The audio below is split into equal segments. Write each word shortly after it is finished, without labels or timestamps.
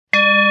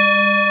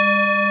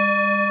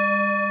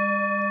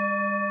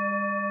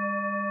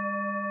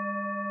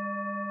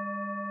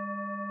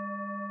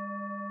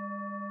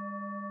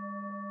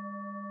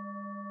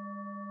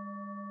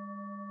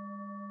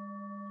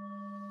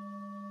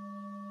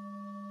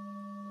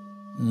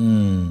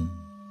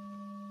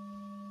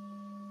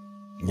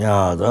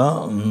Yeah,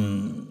 the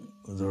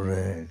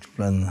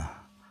explain.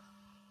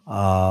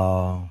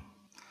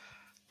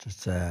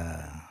 Just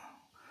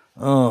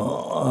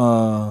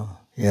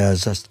yeah,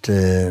 just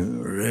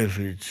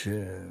refuge.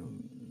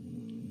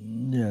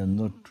 Yeah,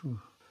 not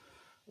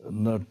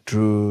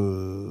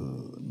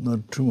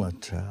too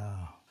much.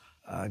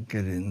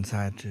 Get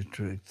inside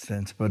to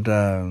extent, but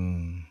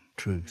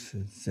to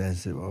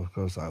extensive, of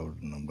course, I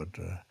would know, but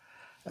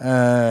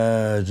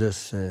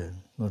just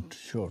not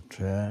short.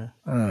 So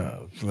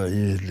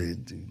usually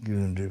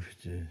given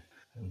refugee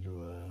and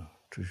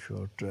too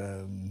short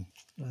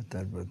like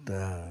that, but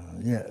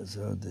yeah.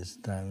 So this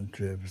time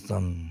to have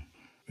some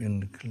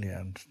clear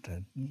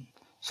understanding.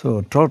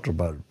 So talked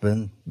about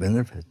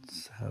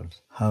benefits.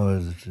 How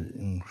is it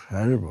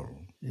incredible?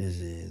 Is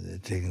the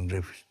taking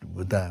refuge to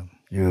Buddha?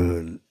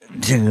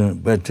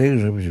 By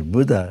taking refuge to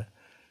Buddha,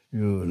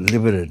 you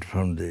liberate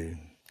from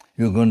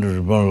you're going to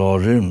reborn all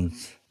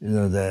realms. You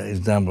know the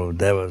example of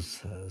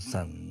Deva's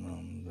son.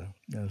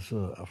 They're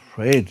so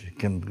afraid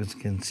because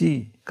can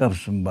see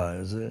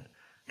Kapsamba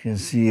can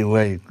see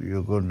where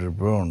you're going to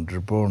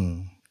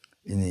reborn.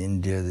 In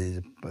India, there's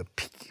a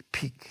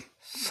peak.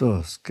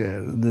 So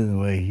scared. This is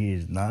where he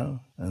is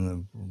now,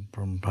 and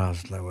from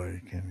past life where he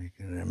can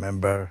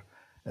remember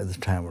at the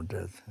time of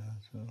death.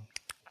 So,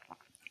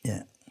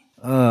 yeah.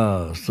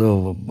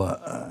 So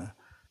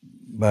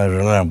by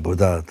relying on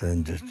Buddha,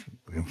 then just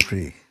become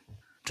free,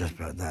 just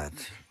by that.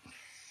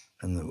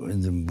 And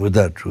in the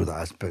Buddha truth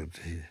aspect,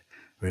 he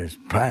very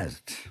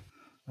prized.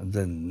 And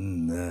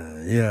then,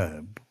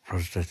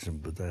 prostration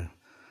Buddha.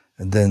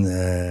 And then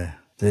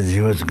that he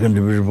was going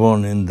to be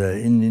born in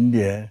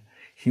India,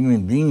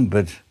 human being,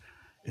 but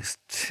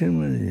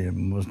extremely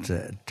most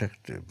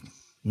attractive,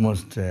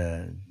 most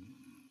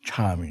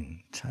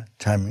charming,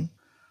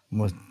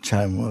 most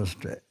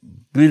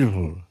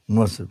beautiful,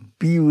 most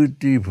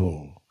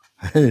beautiful.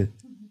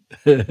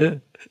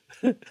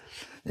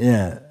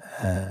 Yeah,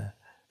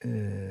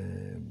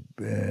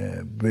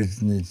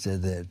 business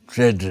the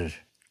treasure.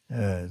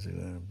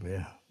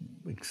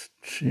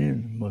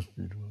 Extreme, most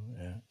beautiful.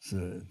 Yeah,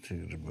 so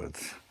take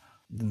rebirth.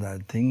 Then I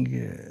think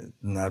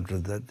after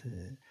that,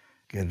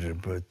 get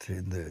rebirth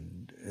in the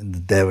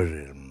devil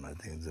realm. I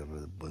think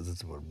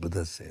that's what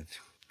Buddha said.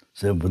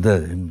 So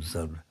Buddha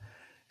himself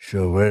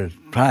showed very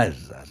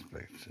prized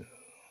aspect.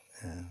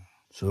 Yeah.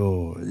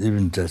 So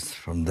even just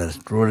from that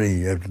story,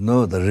 you have to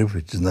know the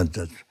refuge is not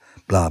just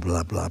blah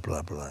blah blah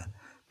blah blah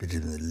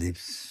between the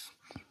lips.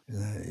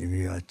 If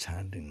you are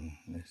chanting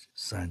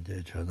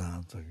Sanjay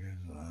Chodam,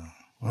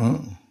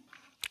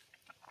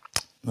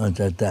 not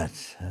just that,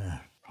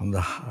 from the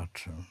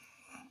heart.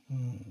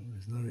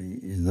 It's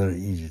not an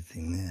easy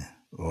thing. Yeah.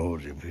 Oh,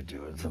 repeat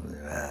or something.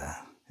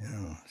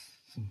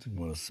 Something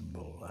more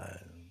simple.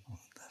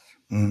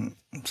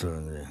 So,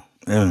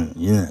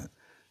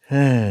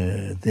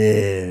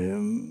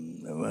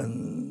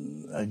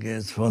 I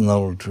guess for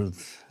noble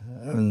truth,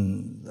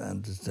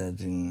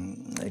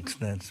 understanding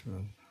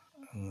expansive.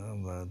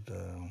 About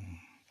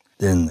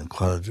then the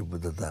quality of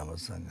Buddha Dhamma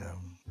Sangha,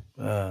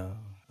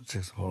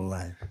 takes whole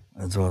life.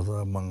 It's also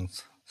a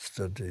monk's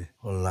study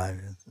whole life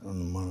on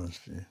the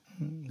monastery.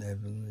 You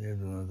have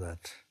to know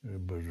that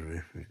Buddha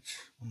refuge.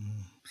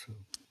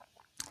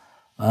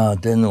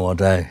 Then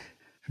what I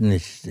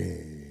finished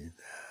the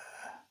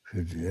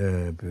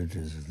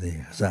beauties of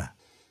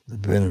the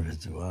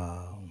benefits.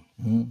 Wow.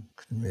 Can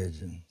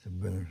imagine the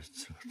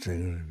benefits of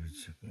taking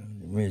refuge.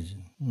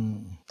 Imagine.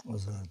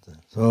 What's that?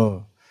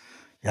 So,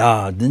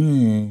 yeah,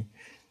 then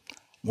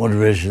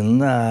motivation,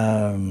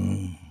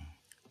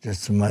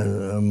 just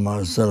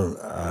myself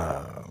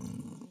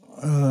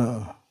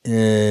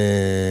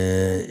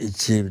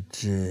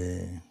achieved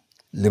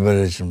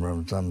liberation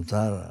from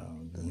samsara,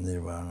 the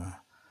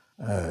nirvana,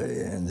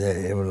 and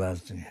the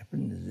everlasting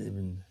happiness,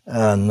 even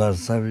not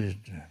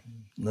sufficient,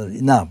 not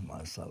enough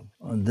myself.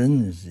 And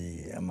then you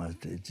see, I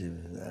must achieve,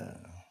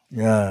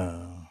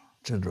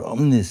 total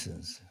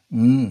omniscience,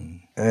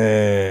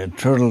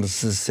 total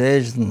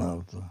cessation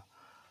of the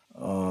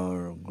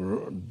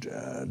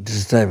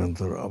describing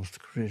through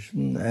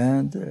obscuration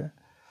and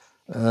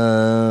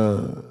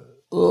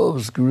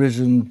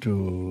obscuration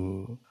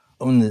to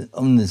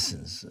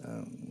omniscience,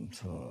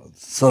 so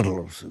subtle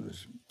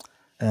obscuration,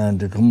 and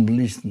the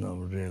completion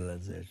of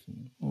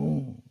realization.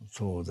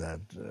 So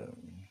that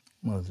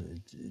must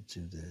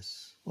achieve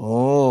this.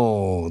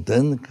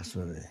 Then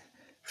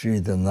free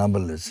the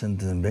numberless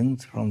sentient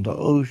beings from the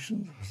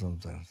oceans of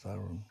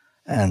samsara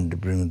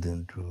and bring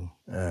them to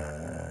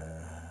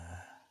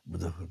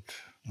Buddhahood,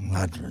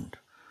 enlightenment,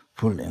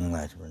 full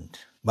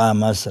enlightenment by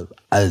myself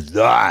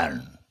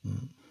alone.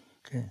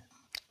 Okay.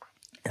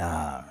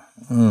 Yeah.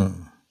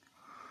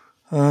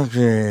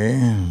 Okay.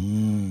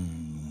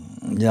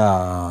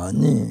 Yeah.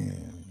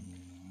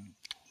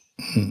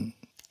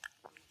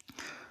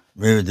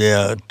 Maybe they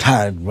are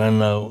tired when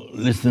now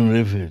listening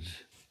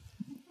refuge.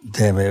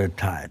 They are very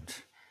tired,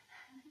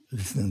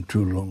 listening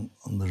too long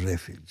on the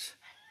refuge.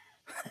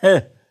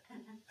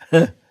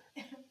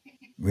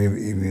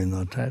 Maybe even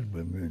not tired,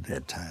 but maybe they're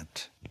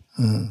tired.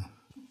 Yeah.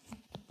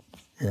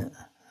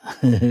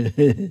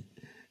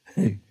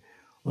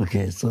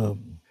 Okay, so,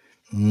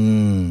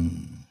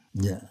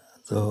 yeah,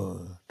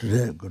 so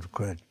today good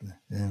question.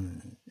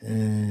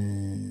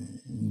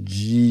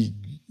 G,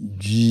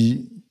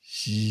 G,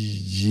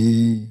 C,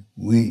 G,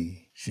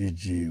 we, C,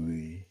 G,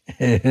 we.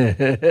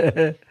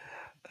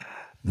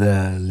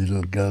 The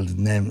little girl's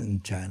name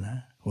in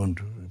China. Want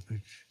to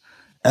repeat?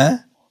 Huh?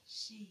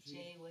 Xi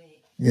Jiwei.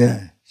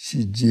 Yeah,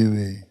 Xi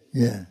Jiwei.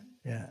 Yeah,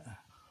 yeah.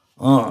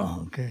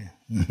 Oh, okay.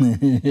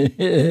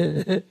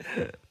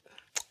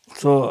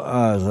 So,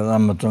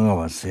 Rama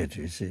Tonga said,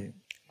 you see,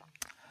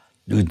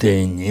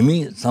 Lute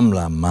Nimi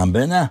Samla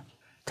Mambena,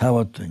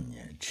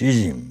 Tawatunye,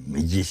 Chijim,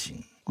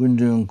 Mijishin.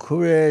 Kunjun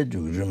Kure,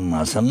 Jugrim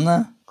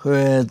Masamna,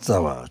 Kure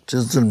Zawa,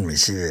 Chizul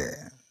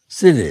Mishiwe.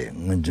 Siri,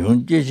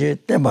 Munjun Jishi,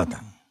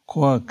 Tebatang.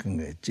 Kwa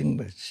Kanga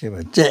Jingba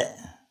Shiba Je.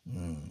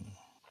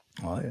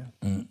 Oh, yeah.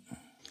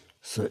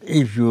 So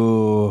if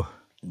you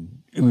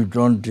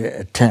don't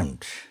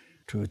attempt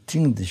to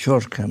think the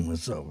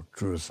shortcomings of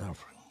true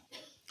suffering,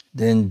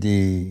 then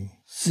the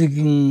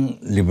seeking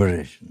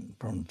liberation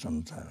from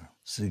samsara,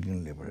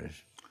 seeking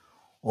liberation,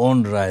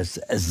 won't rise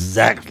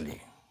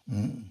exactly.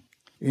 If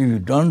you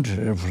don't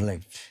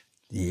reflect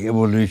the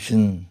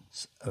evolution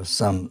of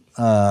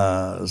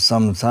samsara,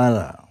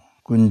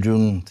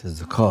 kunjung is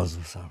the cause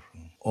of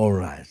suffering, all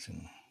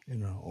rising,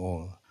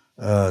 all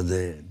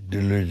the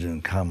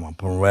delusion come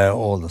upon where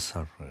all the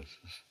suffering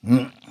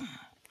is.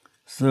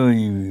 So if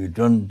you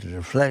don't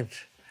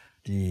reflect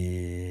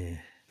the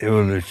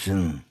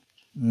evolution,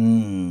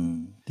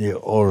 the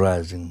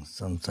all-rising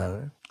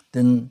samsara,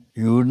 then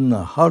you wouldn't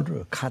know how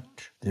to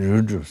cut the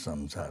root of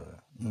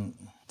samsara.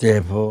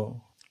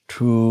 Therefore,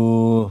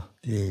 to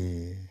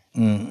the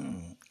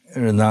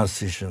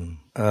renunciation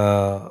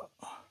from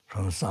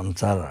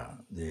samsara,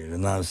 the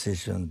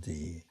renunciation,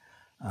 the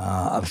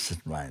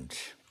upset mind.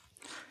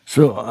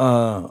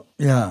 So,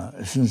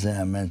 since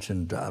I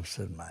mentioned the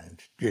upset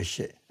mind,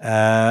 Jeshe.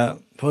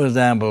 For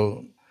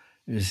example,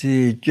 you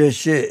see,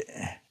 Jeshe,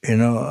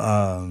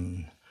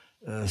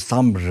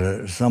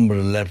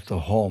 somebody left the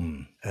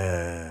home.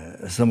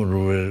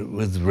 Somebody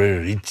was very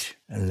rich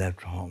and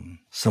left home.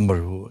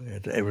 Somebody who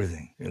had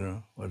everything,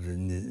 was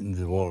in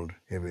the world,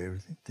 have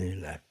everything. Then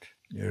you left,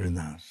 you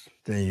renounced.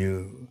 Then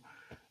you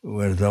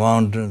were the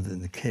mountains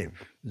in the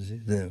cave. You see,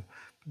 the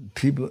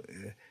people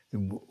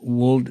in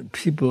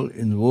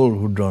the world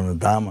who don't know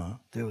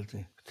Dharma, they will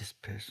think, this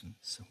person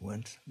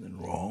went something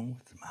wrong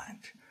with the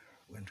mind,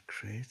 went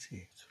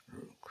crazy,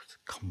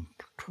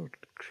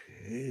 totally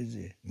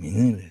crazy,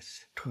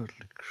 meaningless,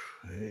 totally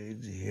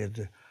crazy. He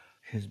had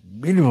his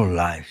beautiful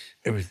life,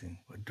 everything,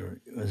 but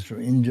was to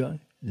enjoy.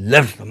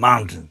 Left the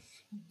mountains,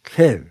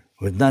 cave,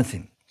 with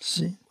nothing.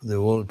 See, the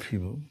world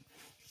people,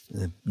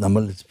 the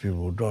numberless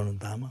people who don't know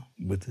Dharma,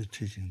 with the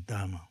teaching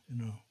Dharma,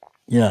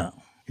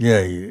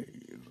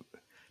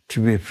 to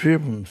be free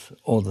from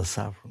all the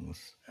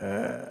sufferings,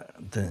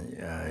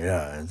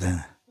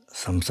 then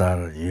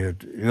samsara, you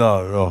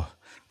are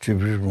to be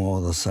free from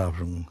all the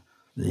suffering,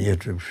 you have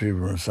to be free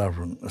from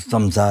suffering.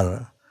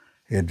 Samsara,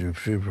 you have to be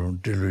free from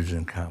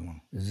delusion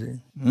karma. You see?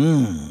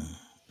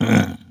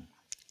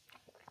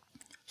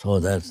 So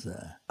that's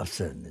the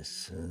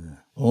upsetness.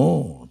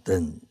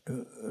 Then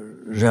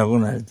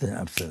recognize the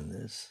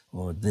upsetness.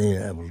 Then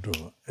you're able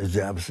to, is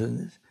the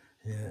upsetness?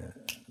 Yeah.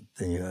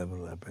 Then you're able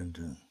to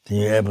abandon.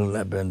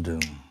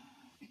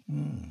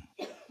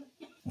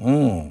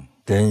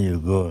 Then you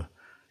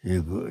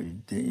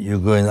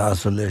go in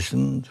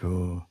isolation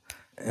to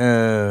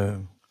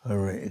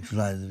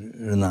exercise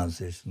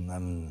renunciation.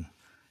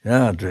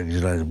 To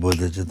exercise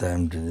bodhicitta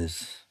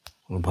emptiness,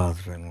 all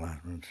path to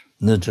enlightenment.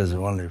 Not just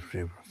only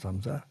free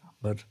from samsara,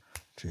 but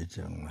to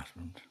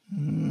enlightenment.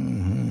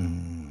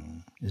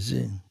 You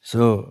see?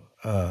 So,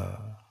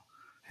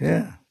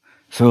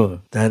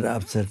 So that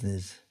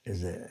upsetness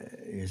is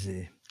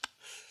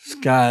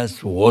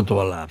scarce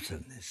worthwhile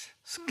upsetness.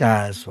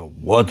 Scarce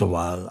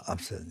worthwhile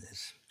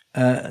upsetness.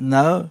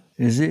 Now,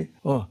 you see,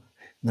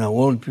 now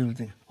all people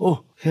think,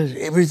 here's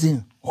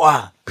everything.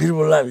 Wow,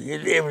 beautiful life,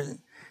 here's everything.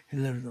 He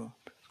left them.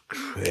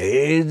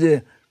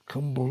 Crazy,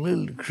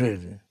 completely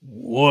crazy.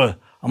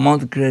 Among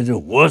the crazy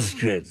was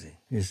crazy.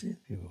 You see,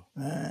 people.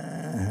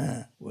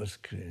 Was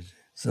crazy.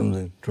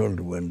 Something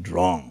totally went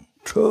wrong.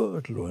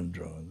 Totally went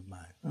wrong in the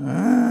mind.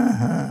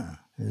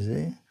 You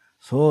see?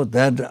 So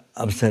that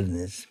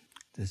upsetness,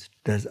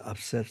 that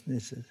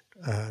upsetness is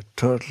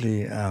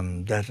totally,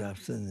 that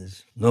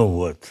upsetness, no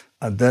worth.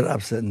 That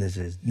upsetness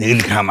is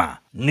negative karma.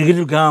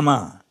 Negative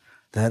karma.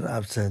 That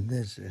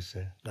upsetness is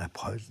like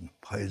poison.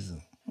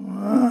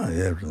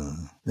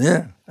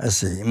 I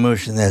say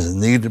emotion has a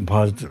negative,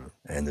 positive.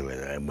 Anyway,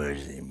 the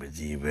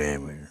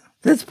emotion,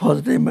 that's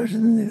positive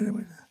emotion and negative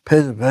emotion.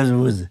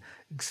 Person was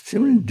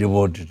extremely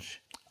devoted,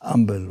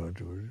 unbelievable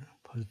devoted,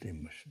 positive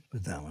emotion.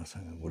 Buddhama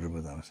Sangha, Guru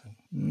Buddhama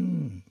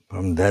Sangha.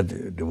 From that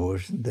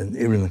devotion, then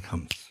everything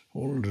comes.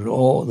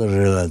 All the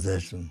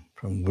realization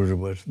from Guru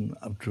Buddhama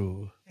up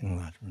to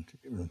enlightenment,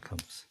 everything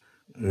comes.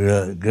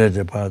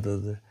 Greater part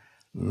of the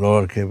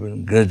lower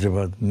cabin,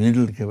 Grajabad,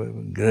 middle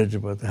cabin,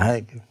 Grajabad,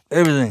 high cabin.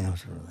 Everything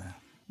comes from there.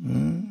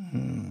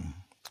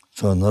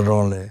 So not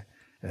only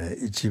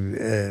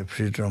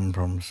freedom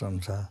from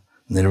samsara,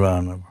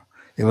 nirvana,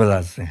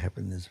 everlasting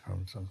happiness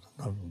from samsara,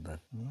 not from that.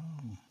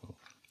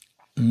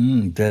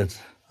 That's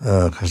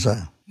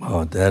kasa.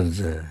 Oh,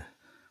 that's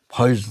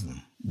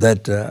poison.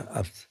 That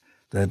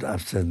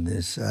upset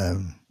this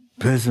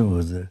person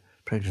was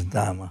practicing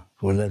Dharma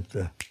who left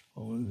the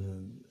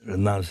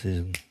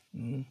renunciation,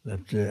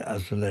 left the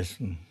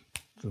isolation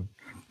to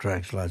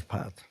track life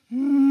path.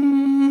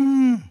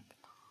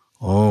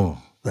 Oh,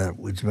 that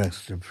which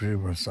makes the free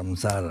from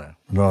samsara.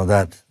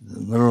 That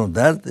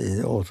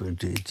is also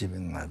achieving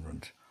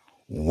enlightenment.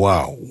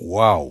 Wow.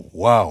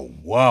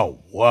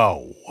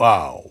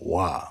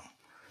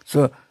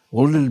 So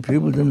all little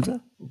people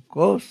themselves, of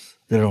course,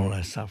 they don't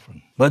like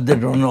suffering. But they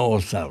don't know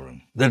all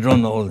suffering. They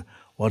don't know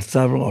what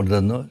suffering or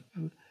they know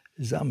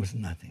is almost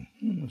nothing.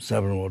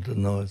 Suffering or they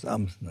know is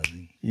almost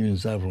nothing. Even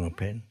suffering or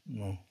pain,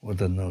 no, what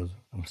they know is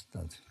almost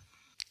nothing.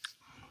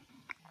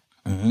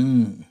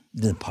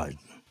 The poison.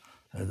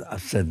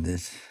 I've said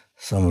this,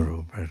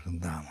 Samaru Practicing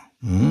Dharma.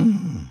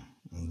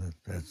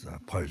 That's a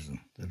poison.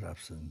 That I've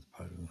said is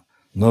poison.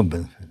 No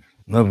benefit.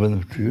 No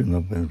benefit to you,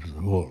 no benefit to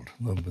the world,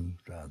 no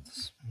benefit to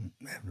others.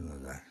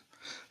 Everything like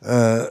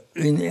that.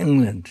 In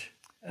England,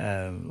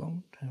 a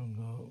long time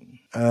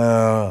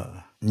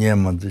ago, near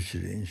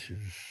Mandushiri,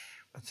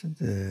 I think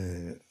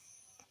the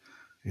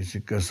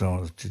Ishikasan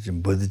was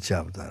teaching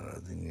Bodhicharya, I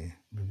think,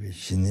 maybe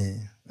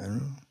Shini, I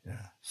don't know.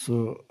 Yeah.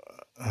 So,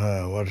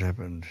 what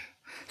happened?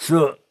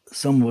 So,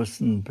 some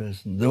Western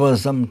person, there were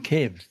some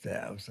caves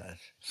there outside.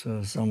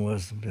 So some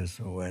Western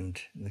person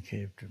went in the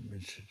cave to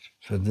visit.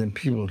 So then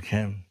people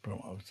came from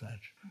outside.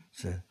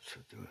 So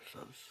they were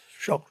so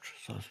shocked,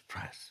 so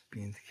surprised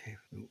being in the cave.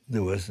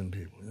 The Western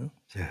people,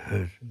 they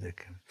heard, they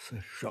came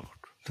so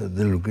shocked. So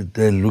they look at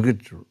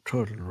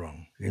totally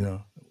wrong,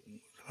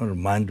 Our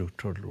mind looked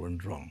totally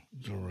went wrong.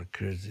 It's all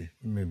crazy,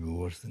 maybe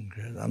worse than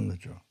crazy. I'm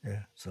not sure.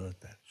 Yeah, so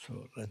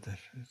like that.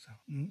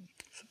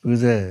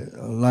 Because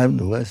life in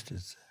the West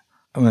is.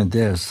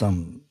 There are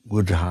some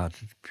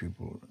good-hearted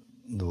people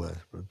in the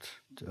West, but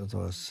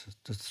otherwise,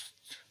 that's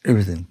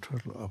everything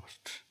totally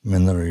opposite.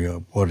 Manner,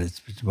 your body,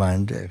 speech,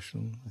 mind,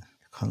 action,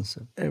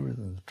 concept,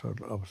 everything is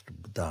totally opposite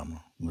of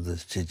Dharma,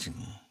 Buddha's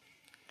teaching.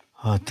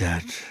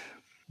 That.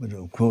 But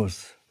of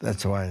course,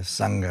 that's why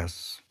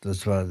Sanghas,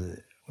 that's why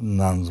the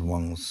nuns,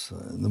 monks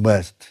in the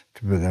West,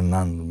 to become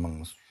nuns,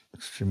 monks,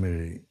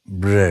 extremely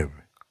brave,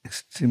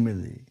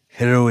 extremely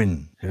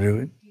heroine.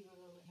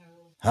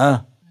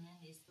 Huh?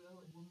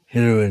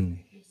 Heroine.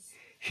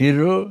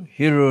 Hero,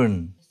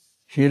 heroine.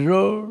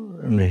 Hero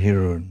and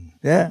heroine.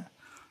 Yeah?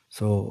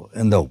 So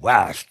in the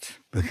West,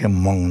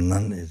 became monk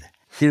nun is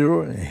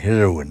hero and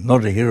heroine,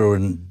 not a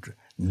heroine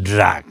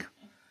drug.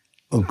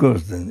 Of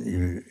course, then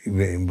if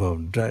you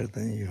involve drug,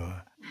 then you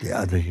are the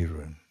other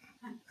heroine.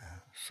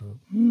 So,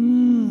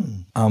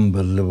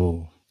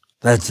 unbelievable.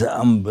 That's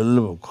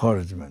unbelievable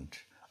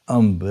encouragement.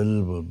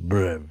 Unbelievable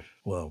brave.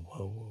 Wow.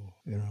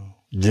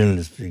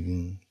 Generally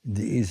speaking,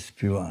 the East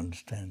people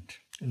understand.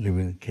 Live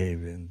in a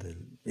cave and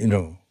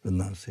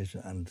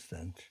renunciation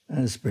understand.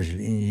 And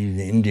especially in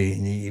India,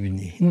 even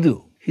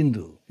Hindu,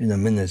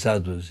 many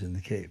sadhus in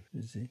the cave,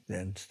 you see, they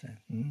understand.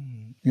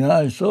 Yeah,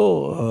 I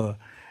saw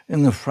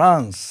in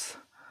France,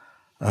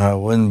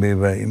 when we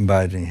were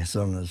inviting His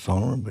Holiness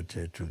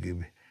Rinpoche to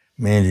give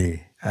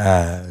mainly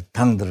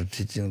Tantra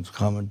teachings,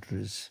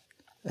 commentaries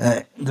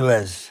in the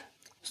West.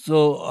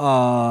 So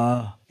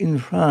in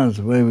France,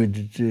 where we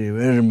did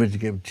very much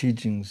gave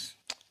teachings,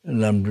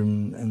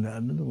 Lamdrim, and I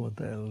don't know what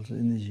else,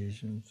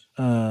 initiations.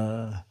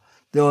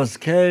 There was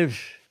cave,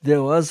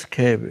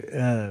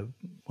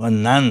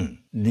 one nun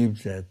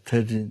lived there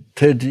 30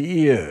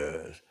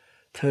 years,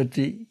 but I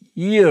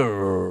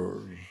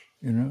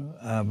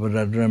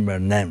don't remember her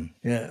name.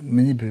 Yeah,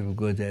 many people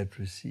go there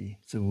to see.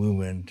 So we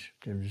went,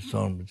 every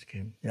song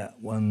came. Yeah,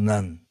 one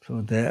nun.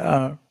 So there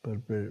are,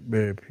 but very,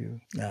 very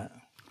few. Yeah.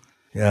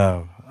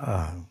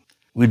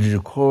 We did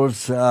a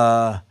course,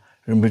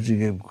 Rinpoche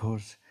gave a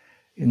course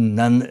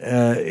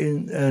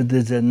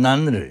there's a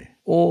nunnery,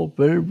 all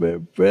very, very,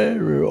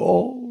 very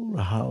old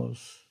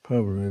house,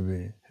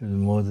 probably maybe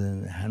more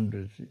than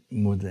 100,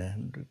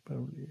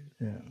 probably.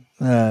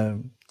 Yeah.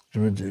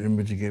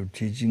 Rinpoche gave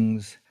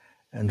teachings,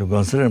 and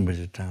Gonsa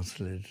Rinpoche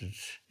translated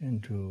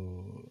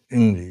into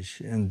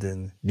English, and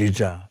then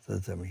Lija,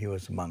 that time he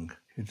was a monk,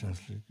 he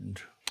translated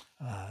into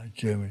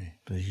Germany.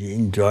 But he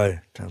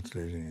enjoyed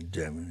translating in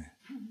Germany.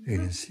 You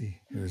can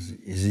see he was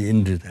easy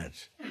into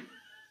that.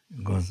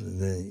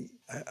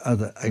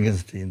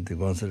 Against the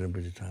Gonsa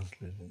Rinpoche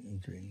translated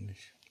into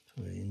English,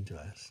 so he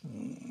enjoys.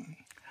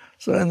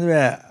 So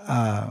anyway,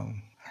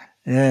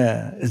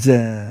 it's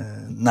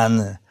a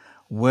nun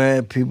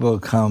where people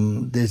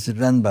come. This is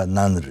run by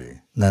nunnery.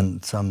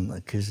 Some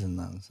Christian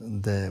nuns,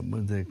 and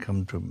when they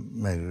come to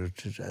make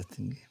retreat, I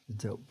think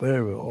it's a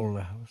very, very old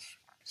house.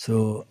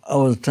 So I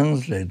was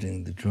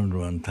translating the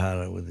Chundru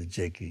Antara with the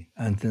Jackie,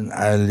 and then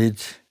I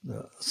lit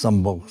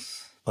some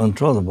books on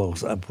top of the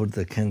box, I put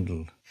the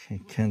candle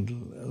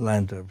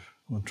lined up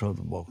on top of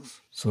the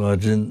box. So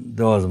that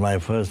was my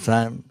first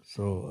time,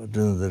 so I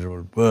didn't know that it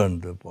would burn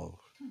the box.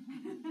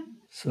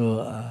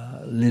 So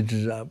I lit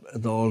it up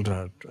at the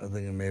altar, I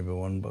think maybe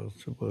 1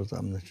 box, 2 box,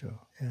 I'm not sure.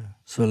 Yeah.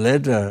 So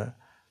later,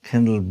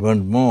 candle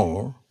burned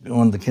more.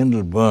 When the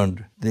candle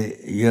burned,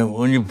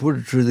 when you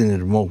put two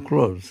things more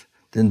close,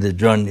 then they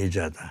join each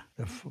other.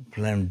 The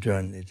flame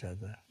join each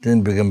other.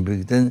 Then become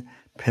big. Then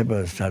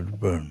pepper start to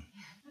burn.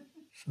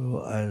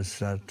 So I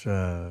start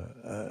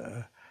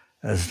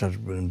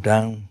burning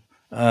down.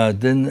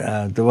 Then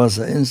there was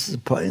an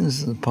instant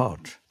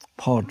pot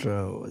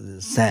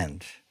with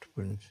sand to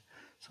put in.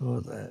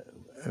 So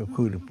I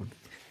quickly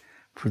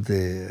put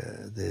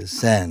the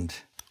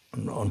sand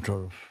on top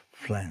of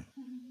flame.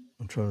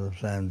 On top of the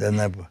flame. Then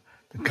I put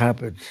the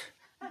carpet.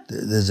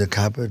 There's a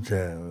carpet,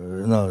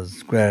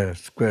 square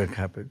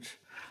carpet.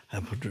 I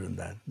put it in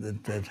that.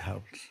 That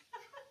helped.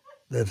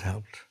 That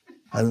helped.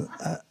 I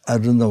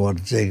don't know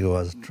what Jacob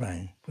was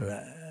trying, but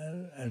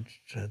I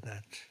tried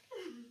that.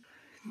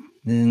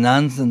 The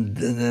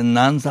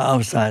nuns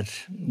outside,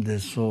 they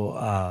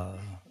saw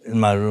in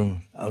my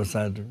room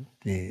outside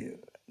the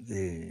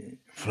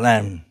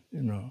flame,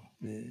 the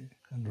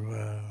kind of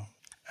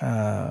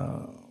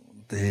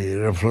the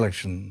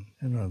reflection,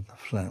 the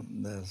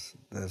flame.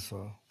 That's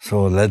all.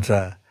 So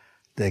later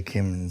they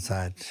came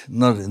inside,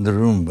 not in the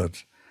room,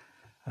 but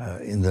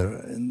in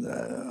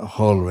the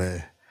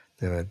hallway.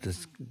 They were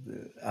just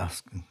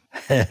asking,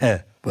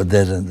 but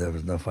then there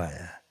was no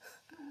fire.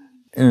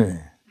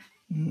 Anyway,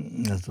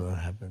 that's what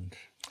happened.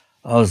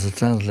 I was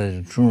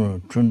translating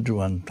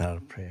 21 Tar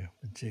prayer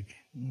for Jake.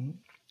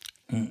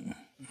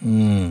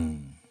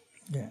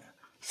 Yeah.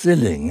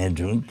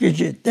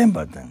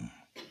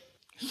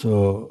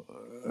 So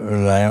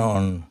rely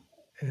on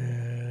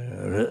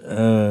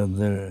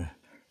the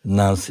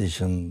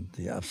renunciation,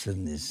 the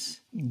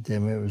absentness. There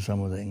may be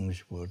some of the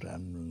English word, I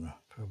don't know,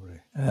 probably.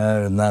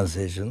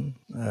 Renunciation,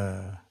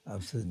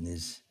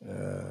 absentness,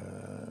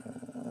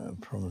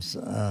 promise.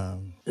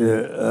 The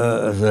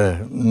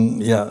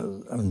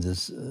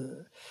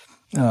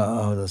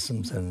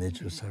samsara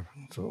nature of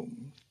suffering. So,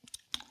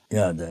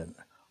 that.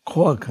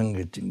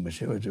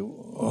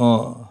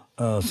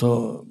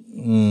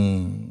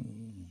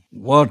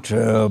 What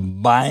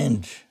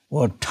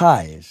what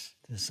ties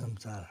the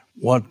samsara?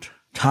 What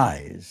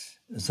ties?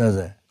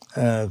 So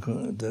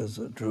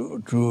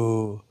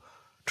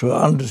to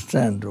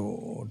understand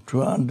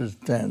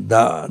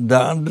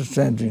the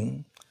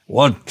understanding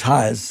what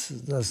ties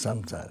the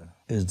samsara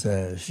is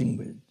the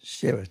Shingwe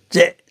Sheva.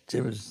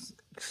 It was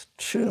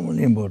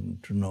extremely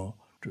important to know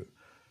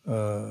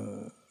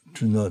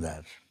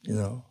that,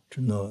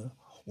 to know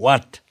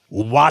what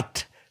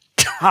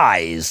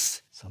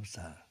ties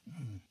samsara.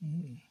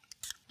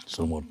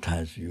 So what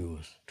ties you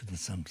to the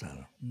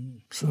samsara.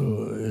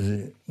 So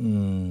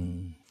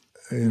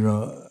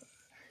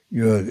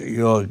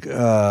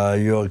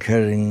you're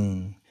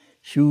carrying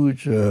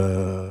huge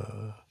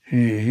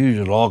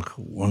rock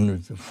when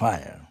it's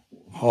fire,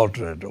 hot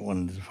red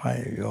when it's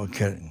fire you're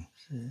carrying,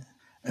 see?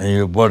 And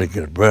your body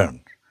gets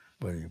burned,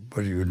 but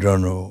you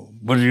don't know.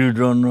 But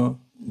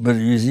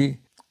you see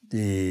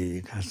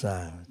the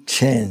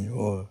chain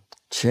or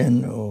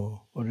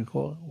what do you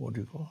call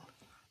it?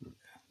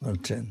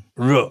 Not chain,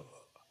 rope.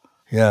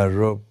 Yeah,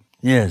 rope.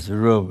 Yes,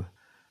 rope.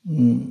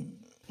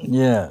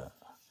 Yeah.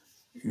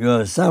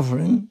 You're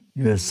suffering.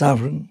 You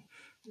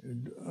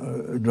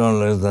don't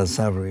let that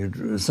suffering.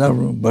 You're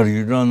suffering, but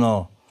you don't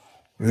know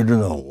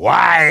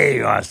why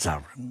you are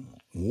suffering.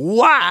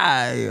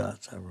 Why you are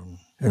suffering.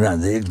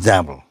 The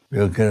example.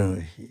 You're carrying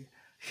a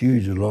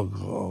huge log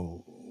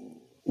of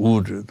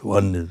wood,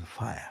 one is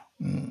fire.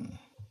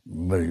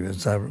 But you're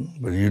suffering,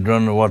 but you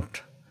don't know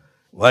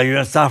why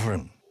you're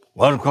suffering.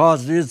 What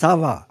caused you to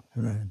suffer?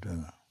 You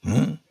don't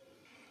know.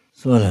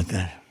 So like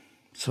that.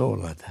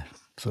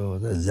 So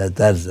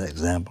that's the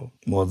example.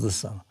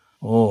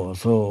 So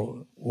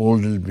all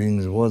these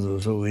beings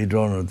was, so we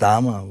don't know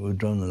Dharma, we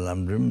don't know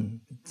Lamdrim.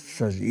 It's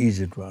such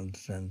easy to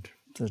understand,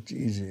 such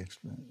easy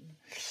explanation.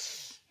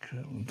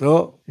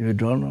 So you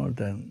don't know,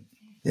 then,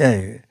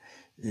 you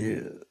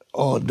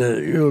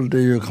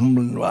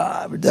complain,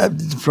 I have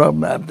this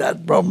problem, I have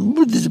that problem,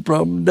 this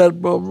problem,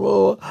 that problem,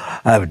 oh,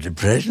 I have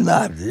depression,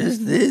 I have this,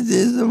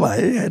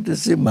 I had to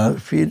see my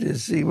feet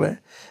is sick,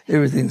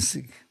 everything's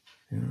sick,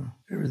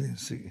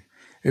 everything's sick.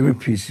 Every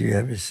piece you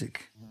have is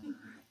sick.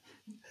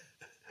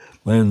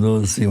 My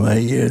nose is sick, my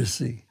ear is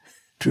sick,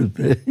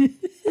 toothpaste.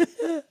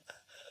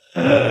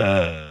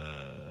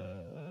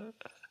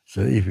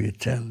 So if you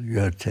tell,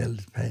 your tail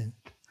is pain.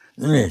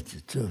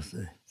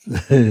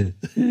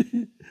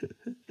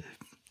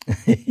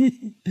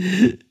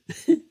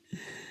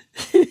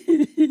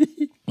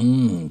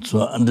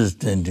 So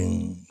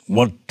understanding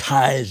what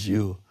ties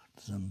you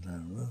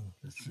sometimes.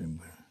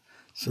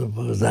 So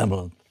for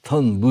example,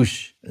 thorn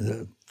bush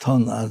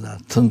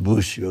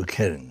you're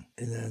carrying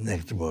in the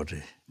next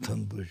body,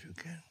 thorn bush you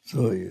carry.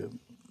 So you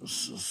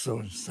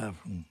so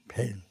suffering,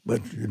 pain,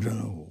 but you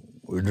don't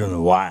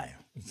know why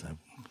it's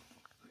happening.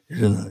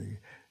 You don't know.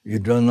 You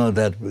don't know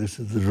that because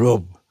of the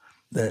rope.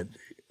 That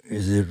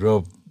is the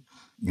rope.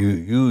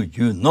 You,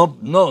 no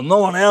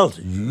one else.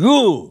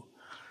 You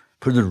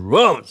put the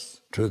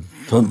ropes to the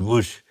thorn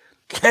bush,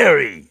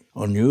 carry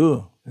on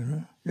you.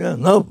 Yeah,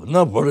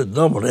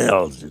 nobody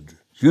else did.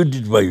 You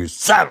did by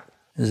yourself.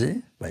 You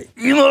see, by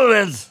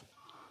ignorance.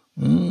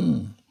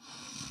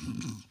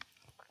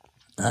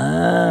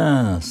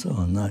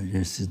 So now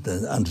you see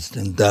that,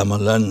 understand Dharma,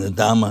 learn the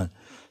Dharma.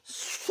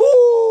 So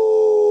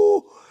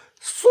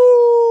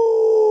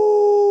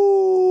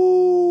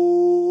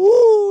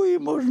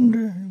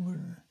emotion.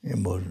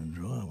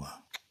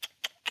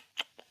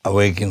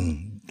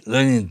 Awakening.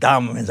 Learning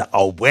Dharma means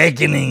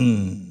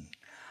awakening.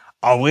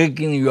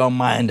 Awakening your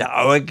mind,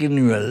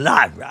 awakening your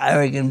life,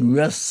 awakening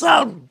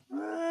yourself.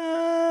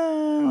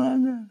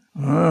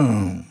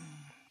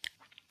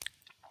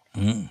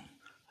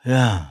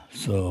 Yeah,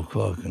 so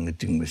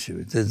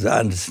that's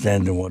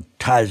understanding what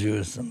ties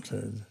you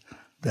sometimes.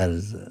 That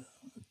is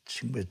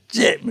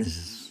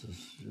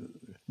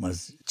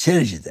must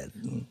cherish that.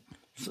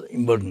 So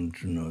important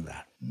to know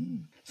that.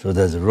 So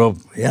there's a rope.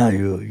 Yeah,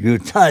 you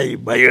tie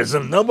by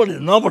yourself. Nobody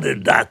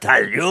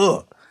ties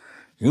you.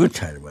 You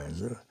tie by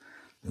yourself.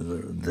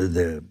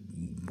 The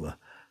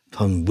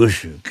thorn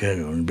bush you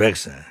carry on the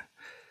backside.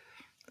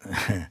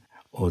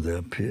 Or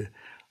the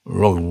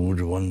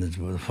logwood one that's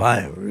with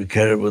fire. You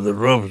carry it with the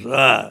ropes.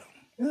 Yeah,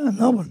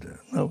 nobody.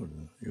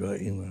 You are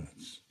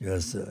ignorance. You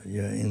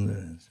are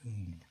ignorance.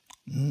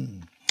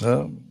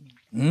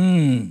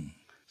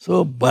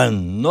 So, but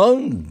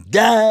knowing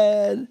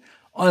that,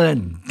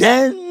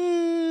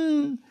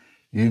 then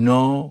you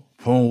know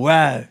from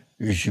where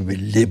you should be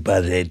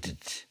liberated.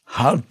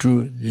 How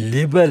to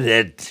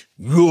liberate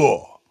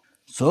you.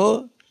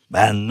 So,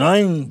 by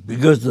knowing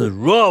because of the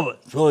rope,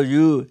 so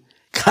you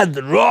cut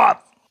the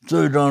rope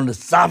so you don't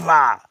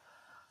suffer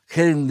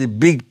carrying the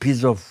big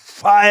piece of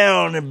fire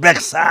on the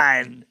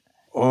backside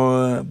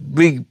or a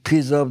big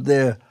piece of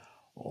the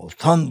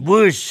thorn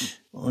bush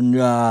on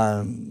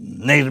your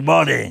naked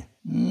body.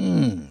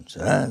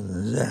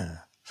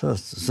 So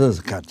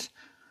it's cut.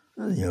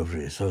 You're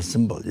free. So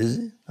simple, is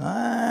it?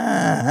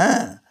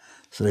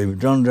 So if you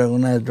don't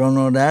recognize, don't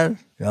know that,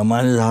 your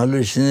mind is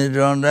hallucinating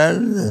on that.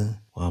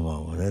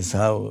 Wow, that's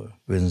how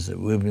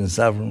we've been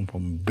suffering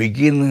from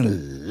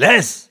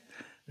beginningless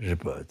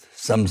rebirth,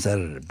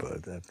 samsara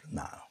rebirth up to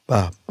now.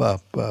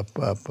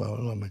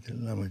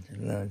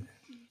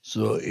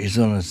 So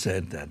Isona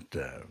said that,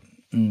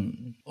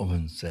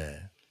 often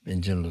said,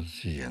 Benjamin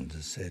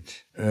said,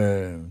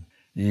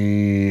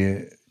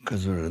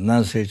 because of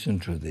renunciation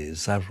to the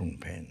suffering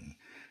pain.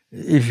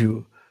 If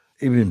you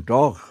even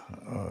talk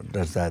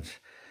does that,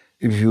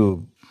 if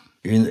you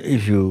what do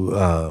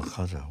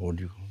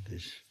you call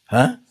this?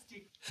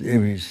 Stick. So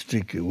if you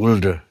stick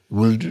wilder,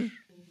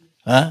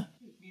 huh?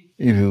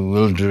 If you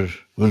wilder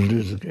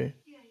is okay.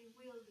 Yeah, you wield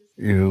the stick.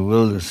 If you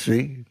wield the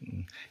stick,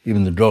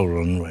 even the dog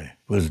runs away.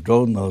 Because the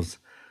dog knows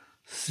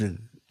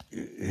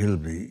he'll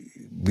be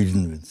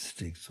beaten with the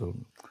stick, so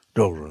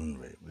dog runs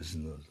away.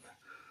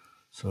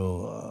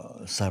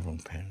 So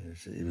suffering pain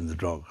is even the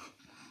dog.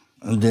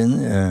 And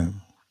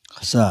then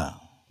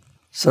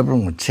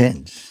suffering will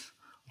change.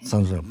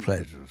 Some of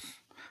pleasures.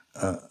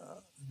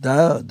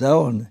 That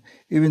one,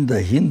 even the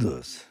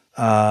Hindus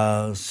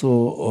suffering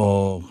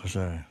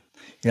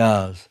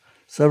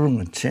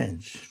will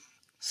change.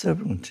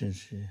 Suffering will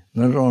change.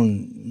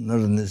 Not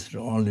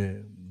necessarily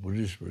only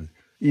Buddhists, but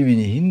even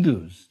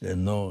Hindus, they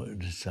know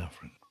it is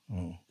suffering.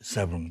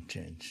 Suffering will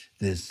change.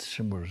 There's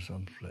similar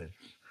some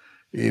pleasures.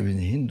 Even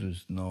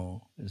Hindus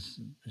know it's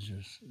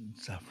just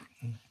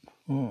suffering.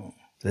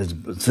 There's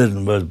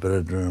certain words, but I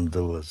don't remember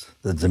the words.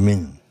 That's the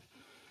meaning.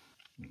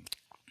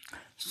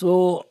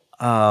 So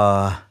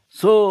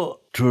to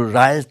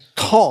rise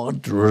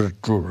thought, to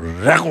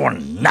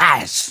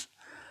recognize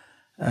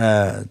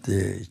the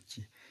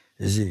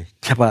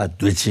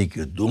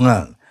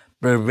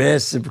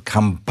pervasive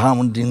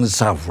compounding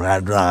suffering. I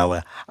don't know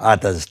how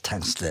others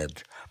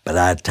translate, but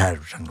I try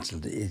to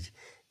translate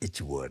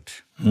each word.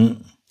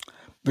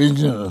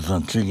 Benjamin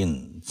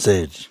Franklin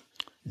said,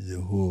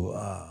 who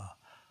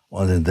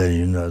one of the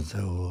university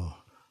who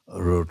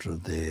wrote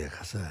the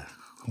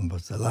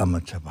Kumbhasa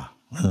Lama Chapa.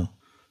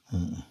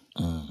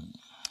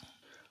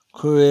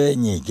 Kue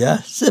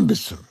Nija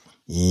Sebisul,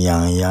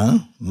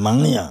 Yang,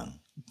 Mangyang,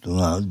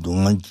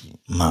 Dungal Ji,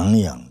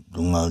 Mangyang,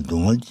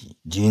 Dungal Ji,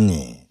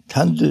 Jini,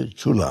 Tandu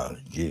Chula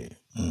Ji.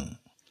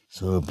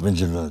 So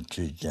Benjamin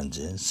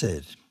Franklin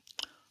said,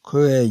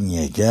 Kue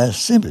Nija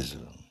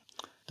Sebisul,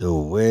 the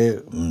way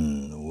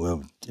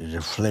we're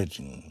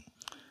reflecting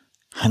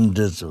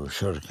hundreds of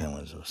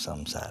shortcomings of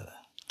samsara.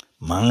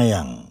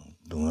 Mangyang,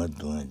 Dungal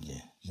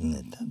Ji,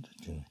 Jini, Tandu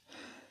Chula.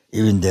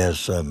 Even there are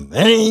so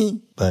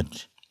many,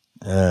 but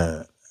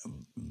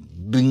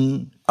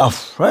being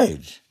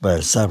afraid by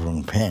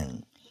suffering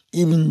pain,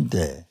 even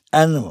the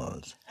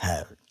animals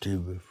have to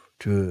be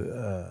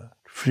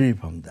free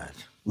from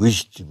that,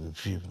 wish to be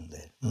free from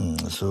that.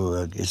 So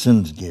I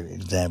shouldn't give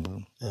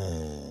example.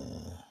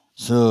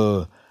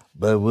 So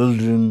by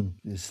wielding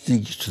the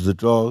stick to the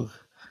dog,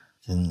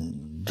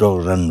 then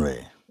dog run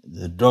away.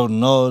 The dog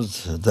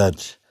knows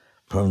that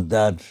from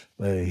that,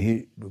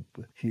 he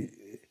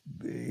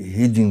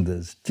hitting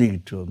the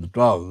stick to the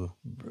dog,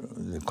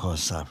 they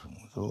cause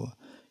suffering. So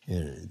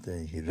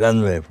he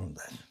ran away from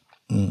that.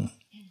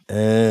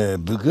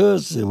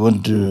 Because they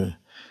want to,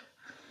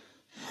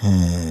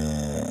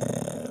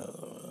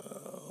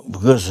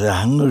 because they're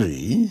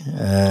hungry,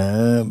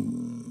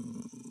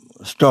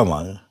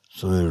 stomach,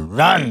 so they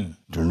run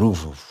to look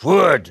for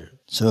food.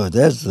 So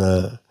that's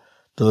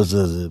those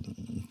are the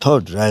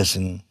thought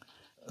rising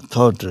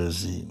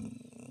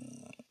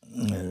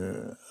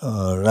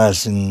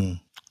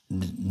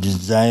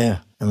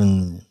desire. I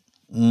mean,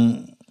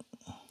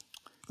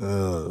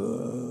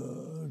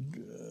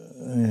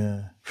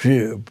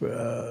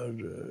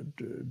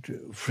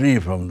 free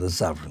from the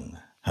suffering,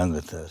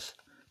 hunger, thirst.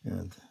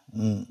 Then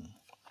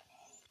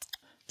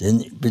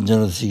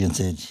Pinjanasi can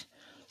say,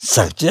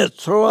 Sakja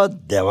Troa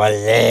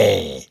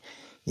Devale,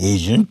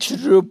 Yejun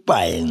Churu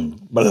Pain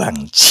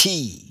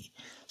Balangchi,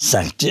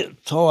 Sakja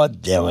Troa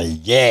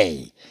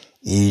Devale,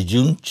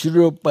 Yejun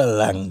Churu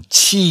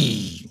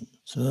Balangchi.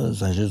 So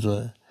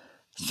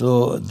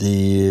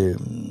the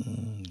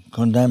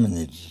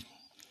contaminated,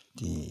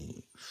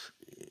 the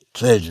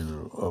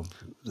pleasure of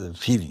the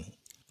feeling,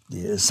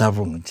 the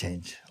suffering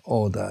change,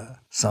 all the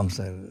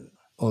samsara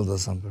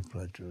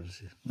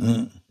pleasures,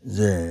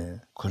 the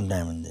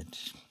contaminated.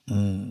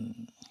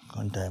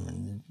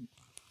 Contaminated.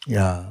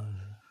 Yeah,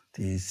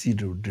 the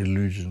seed of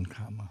delusion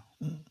karma.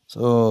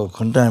 So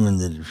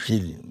contaminated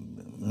feeling,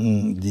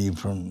 the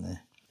from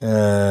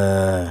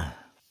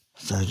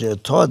such a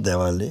thought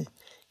devali,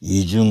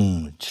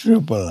 yijung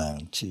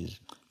tripalang cheese.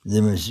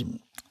 They must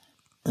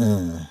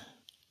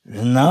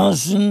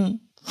renouncing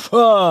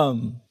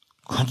from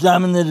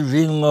contaminated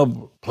feeling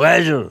of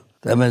pleasure.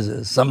 That means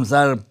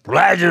samsara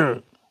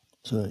pleasure.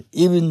 So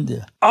even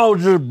the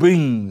outer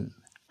beings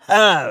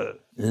have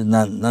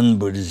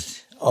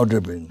non-Buddhist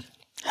outer beings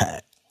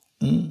have.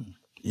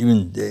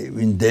 Even they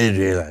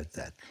realize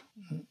that.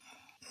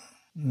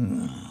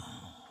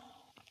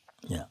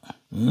 Yeah.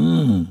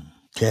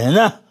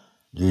 Tena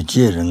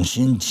duche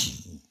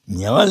rangshinchi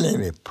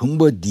nyawalebe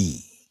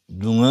pungpodi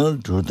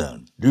dungal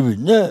chudan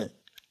rubina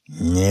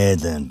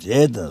nedan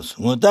jedan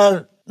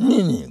sumutar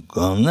nini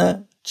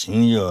gomna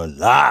chingyo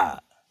la.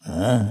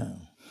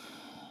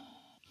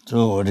 So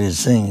what is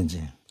saying is,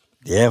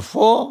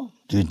 therefore,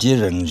 this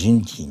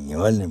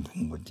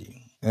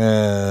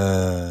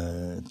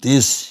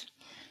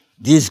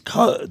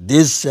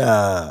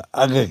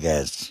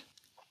aggregates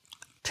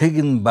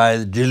taken by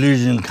the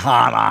delusion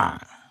karma,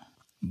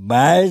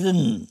 by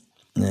the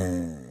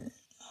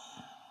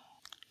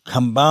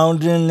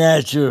compounding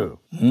nature.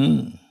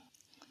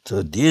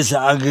 So these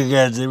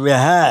aggregates we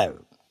have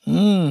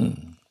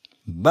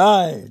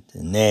by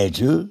the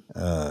nature,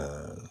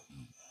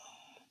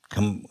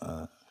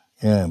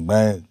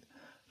 by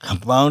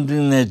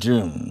compounding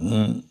nature.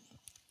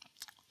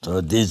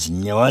 So this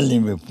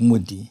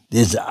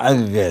these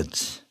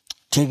aggregates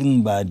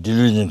taken by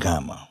delusion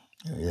karma.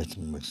 That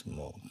makes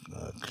more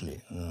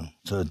clear.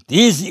 So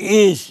this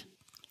is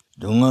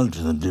Dungal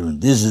to the Divine.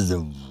 This is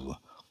the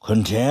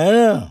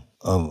container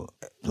of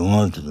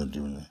Dungal to the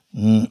Divine.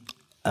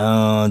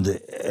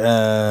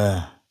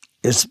 The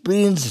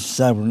experience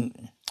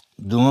suffering,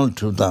 Dungal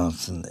to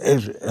dance,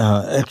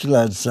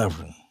 actualized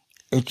suffering.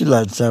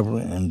 Actualized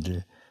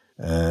suffering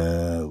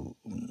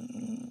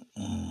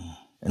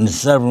and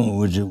suffering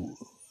which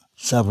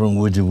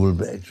will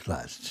be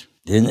actualized.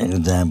 Then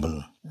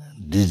example,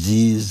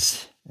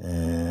 disease,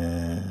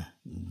 I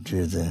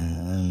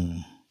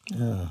don't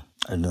know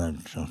how to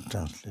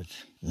translate.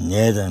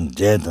 Death and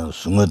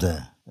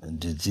sumuda,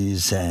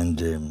 disease and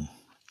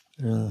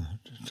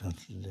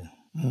translate.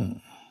 I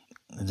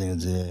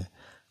think the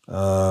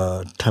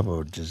type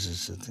of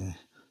disease, I think,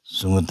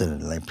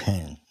 sumuda, like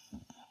pain.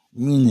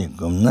 Meaning,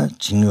 by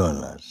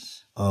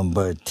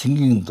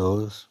thinking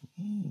those,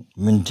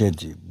 minted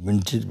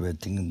by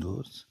thinking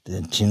those,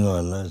 then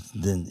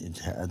then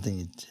I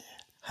think it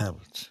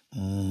helped.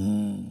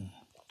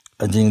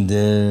 I think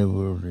they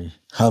will be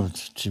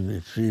helped to be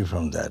free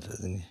from that, I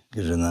think.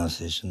 Get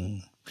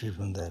renunciation, free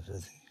from that, I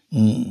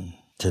think.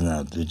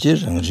 Tena, duche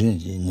rangshin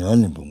ji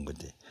nyawali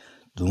pungpate,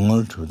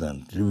 dungal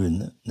chudan,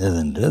 tribuna,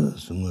 nedan reda,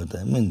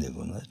 sungata, mende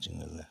guna,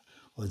 chingala.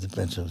 What the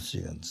Pancham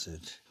Sikan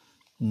said.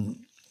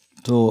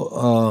 So,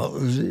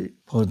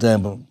 for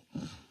example,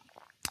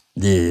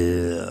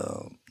 the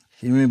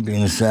human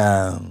beings,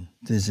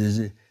 this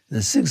is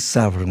the six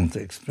sufferings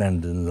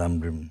explained in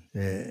Lamrim,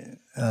 in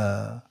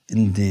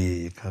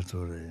the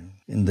Katsuri,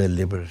 in the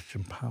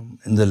liberation palm,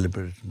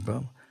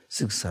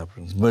 six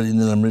sufferings. But in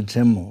the Lamrim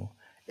Chemo,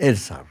 8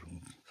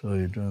 sufferings. So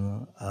you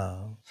don't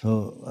know.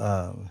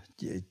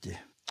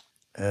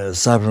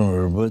 Suffering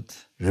of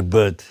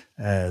rebirth,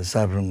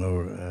 suffering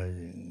of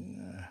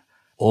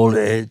old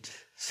age,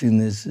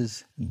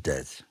 sicknesses,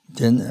 death.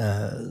 Then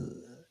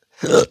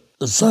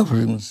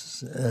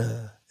sufferings,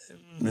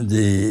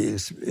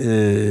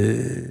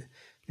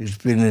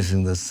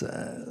 experiencing the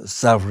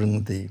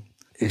suffering, the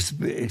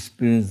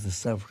experience the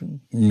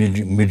suffering,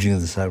 meeting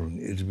the suffering,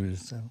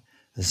 experience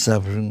the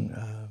suffering,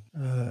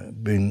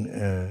 being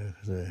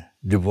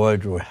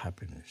devoid of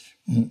happiness.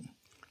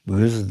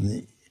 Because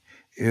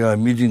you are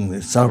meeting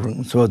the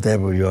suffering, so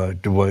therefore you are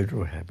devoid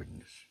of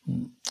happiness.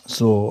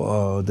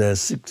 So there are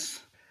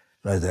 6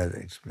 like that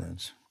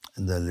experience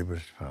in the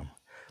liberation farm.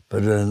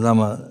 But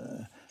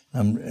Lama,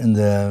 in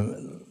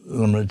the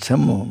Lama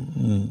Chamo,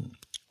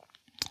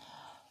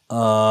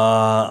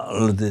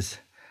 all this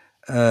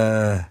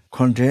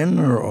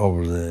container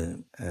of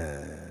the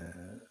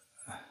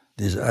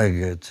this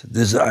aggregate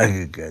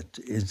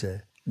is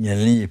a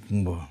Nyali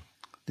Pumbo.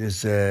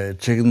 This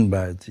taken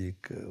by the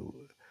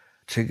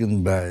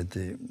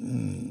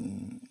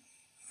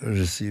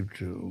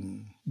received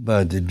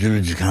by the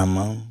Jurij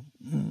Kama.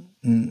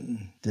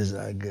 This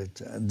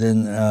aggregate.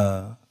 Then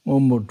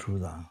one more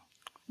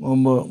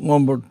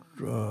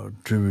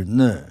tribute.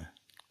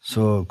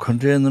 So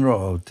container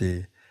of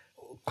the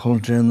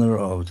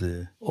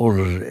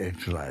already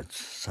actualized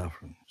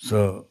suffering.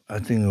 So I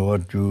think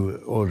what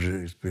you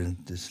already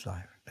experienced this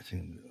life, I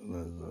think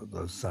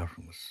those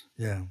sufferings.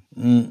 Yeah.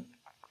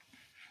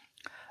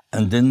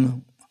 And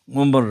then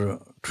one more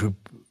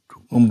tribute.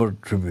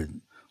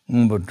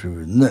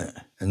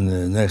 And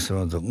the next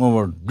one, the one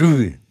more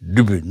tribute.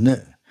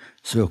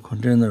 So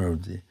container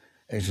of the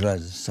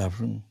actualized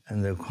suffering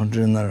and the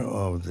container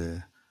of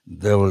the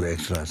devil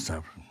actualized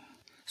suffering.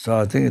 So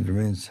I think it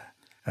means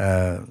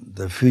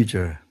the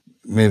future,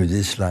 maybe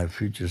this life,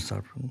 future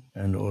suffering,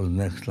 and all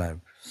next life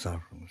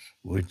sufferings,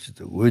 which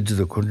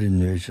the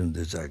continuation of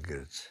this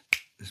aggregate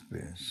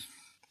experience.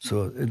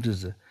 So it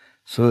is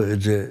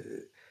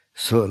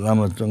so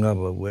Lama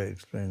Tsongkhapa will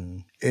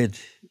explain 8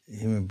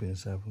 human being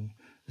suffering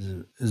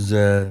is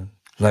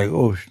like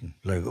ocean.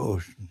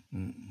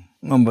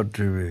 Number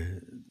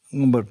tribute.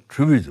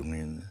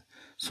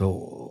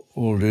 So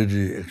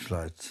already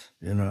excites.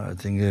 I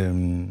think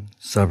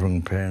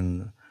suffering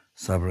pain,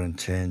 suffering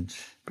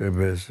change,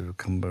 pervasive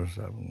compulsive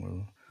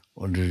suffering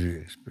already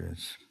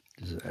experience.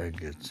 This I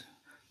get.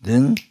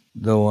 Then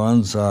the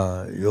ones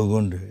you're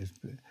going to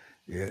experience.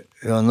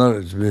 You're not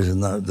experiencing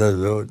now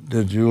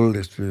that you will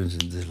experience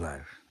in this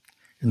life.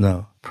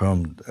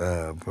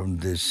 From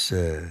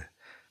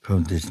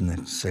this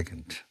next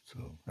second.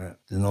 So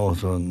then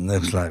also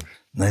next life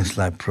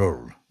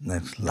plural,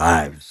 next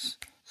lives.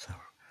 So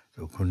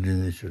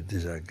continuation of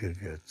this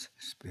aggregate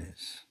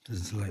experience. This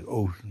is like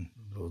ocean.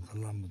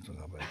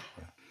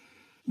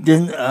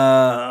 Then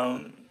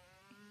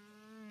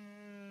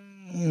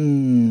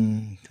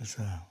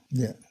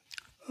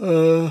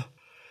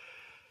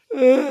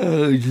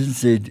you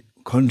just said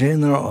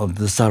container of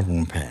the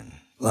suffering pain.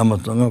 Lama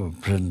Tsongkhapa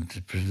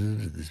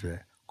presented this way.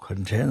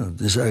 Container,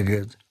 this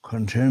aggregate,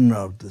 container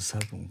of the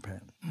suffering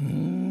pain.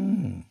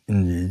 In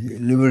the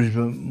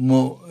liberation,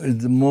 more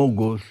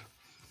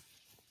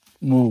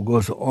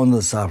goes on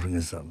the suffering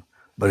itself.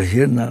 But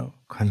here now,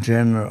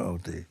 container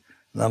of the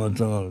Lama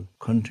Tsongkhapa,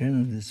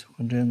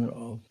 container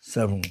of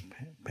suffering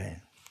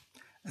pain.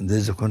 And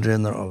there's a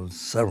container of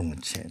suffering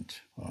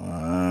change.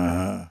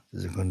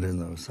 There's a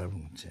container of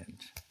suffering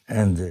change.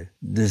 And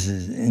this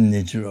is in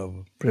nature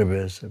of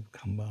pervasive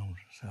compound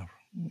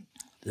suffering.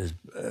 There's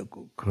a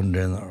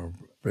container of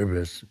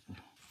pervasive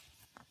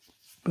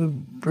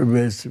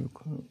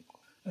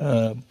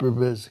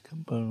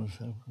compound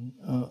suffering.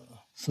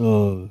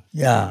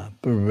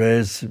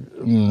 Pervasive.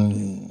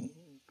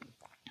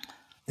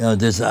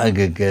 This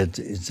aggregate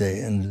is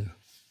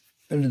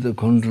under the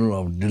control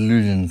of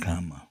delusion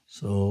karma.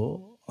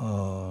 So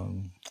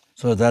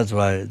that's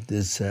why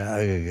this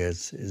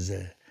aggregate is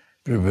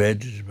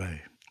pervaded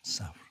by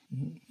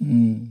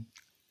suffering.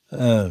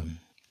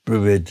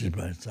 Pervaded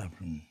by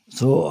suffering.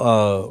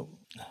 So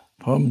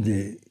from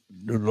the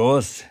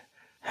lost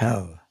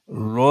hell,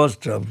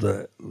 lost of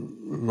the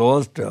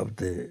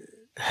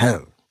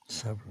hell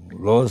suffering,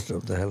 lost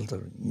of the hell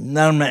suffering,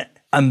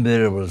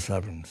 unbearable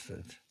suffering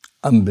state.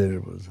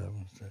 Unbearable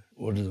suffering state.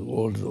 What is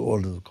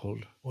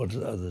called? What is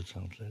the other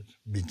translation?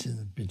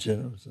 Bijana.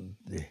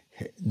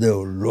 The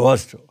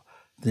lost,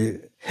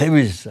 the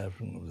heavy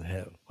suffering of the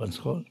hell. What's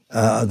called?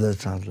 Other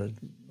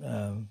translation.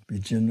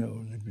 Bijana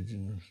or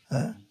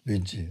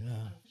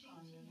Bijana?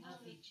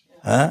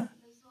 Huh?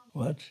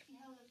 What?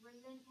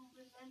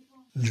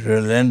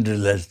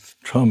 Relentless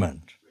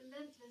torment.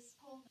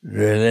 Relentless.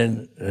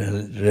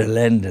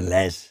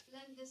 Relentless,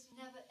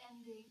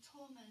 never-ending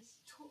torment,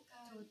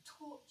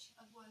 torture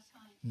of worst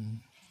kind.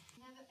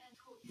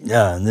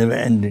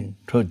 Never-ending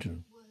torture.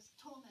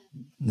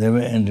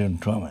 Never-ending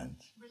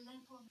torment.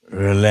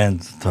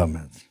 Relentless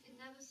torment. It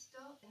never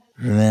stops.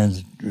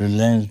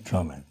 Relentless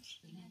torment.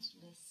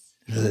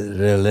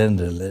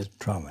 Relentless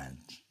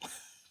torment.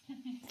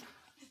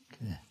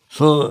 Okay.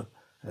 So,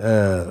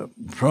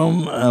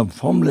 from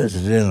formless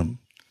realm,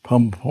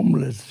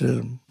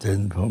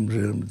 then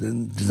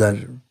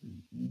desire,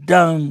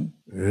 down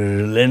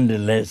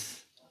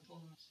relentless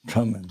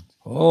torment.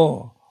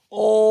 All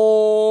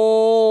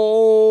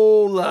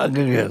the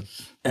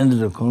aggregates under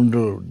the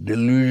control of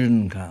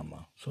delusion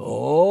karma. So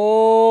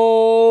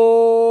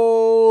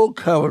so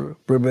covered,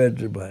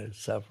 prepared by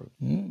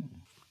suffering.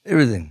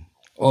 Everything,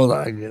 all the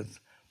ideas,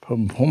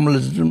 from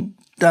formalism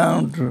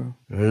down to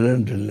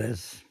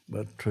relentless,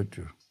 but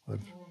torture.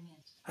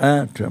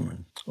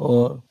 Torment.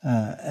 Or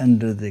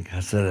enter the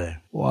kasare.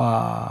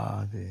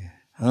 Wow, the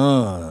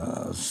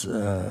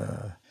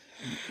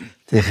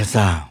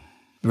kasa,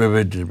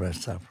 prepared by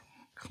suffering.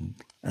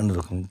 And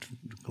the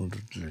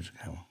conclusion.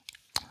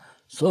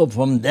 So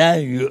from there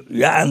you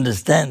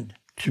understand,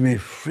 to be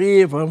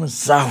free from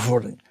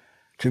suffering,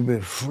 to be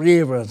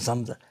free from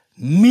something,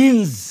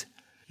 means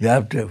you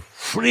have to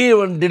free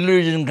from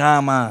delusion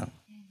karma.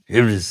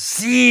 You have to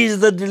seize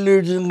the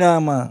delusion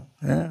karma.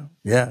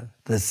 Yeah,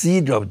 the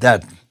seed of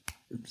that.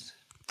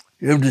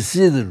 You have to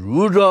see the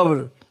root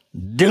of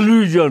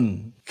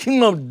delusion,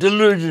 king of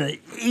delusion,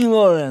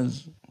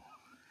 ignorance.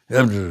 You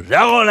have to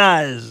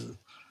recognize.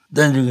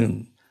 Then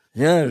you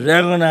can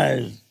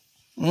recognize.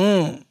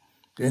 In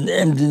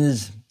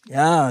emptiness,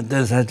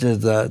 there's such as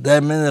there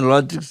are many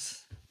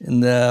logics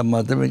in the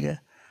mathematics,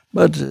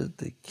 but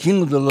the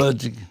king of the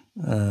logic,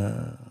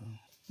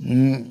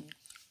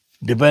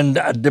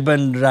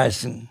 depend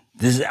rising.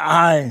 This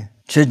I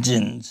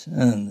changes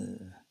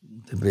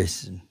the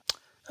basis.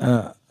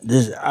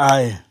 This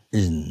I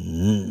is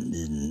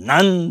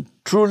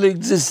non-truly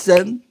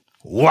existent.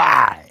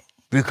 Why?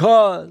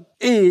 Because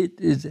it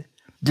is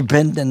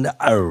dependent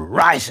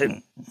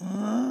arising.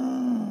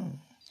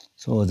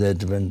 So that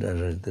dependent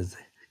arising, that's the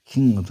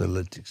king of the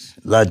logics.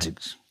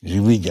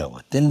 Rivija,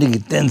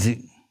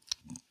 tensi.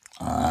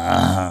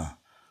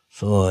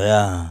 So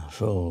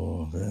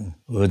then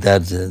with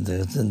that,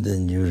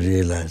 then you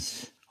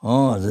realize,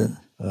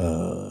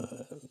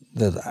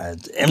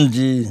 that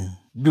empty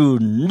do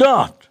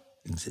not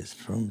exist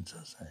from its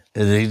side.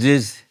 It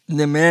exists in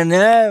the mere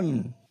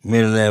name,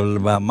 mere level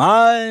by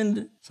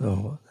mind.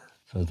 So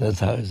that's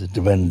how it's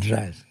dependent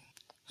rising.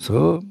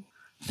 So,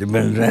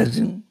 dependent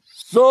rising.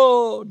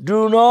 So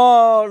do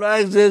not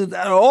exist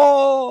at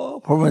all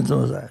from its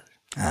own side.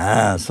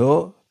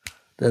 So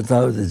that's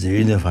how it is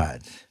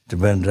unified,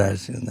 dependent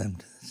rising and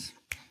emptiness.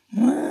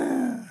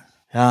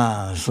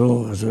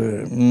 So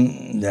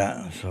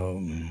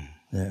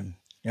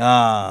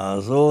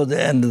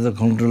the end of the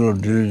control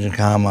of delusion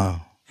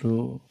karma.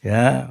 So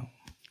from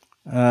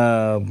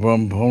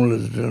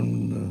formless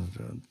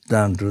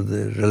down to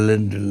the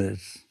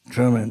relentless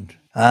torment.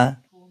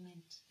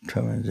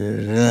 Torment,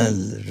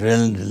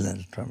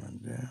 relentless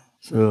torment.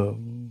 So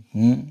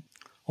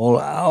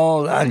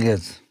all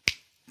agats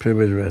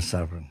prepared by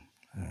suffering.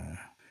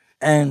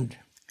 And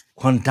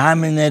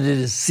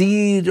contaminated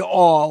seed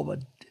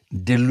of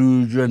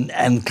delusion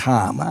and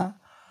karma.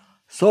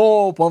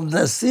 So from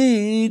the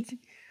seed,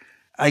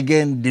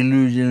 again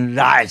delusion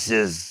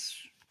rises,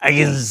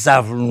 again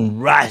suffering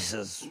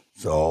rises.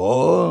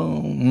 So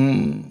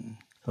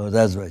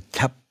that's why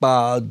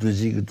kappa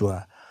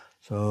dujigdwa.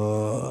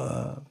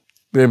 So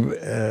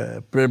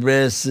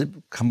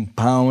progressive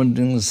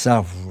compounding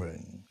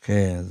suffering.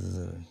 Okay,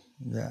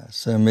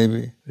 so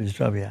maybe we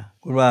stop here.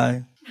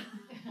 Goodbye.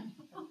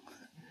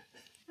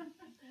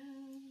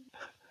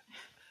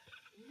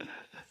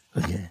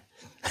 Okay.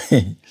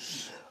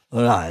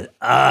 All right.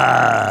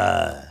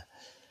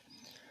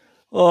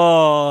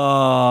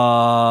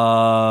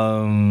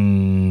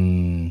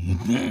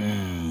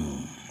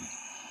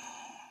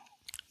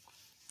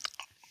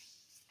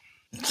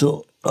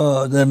 So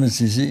that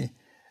means you see.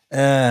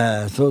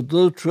 So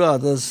those two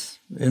others,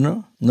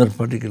 not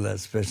particular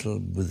special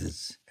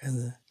Buddhists.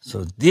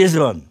 So this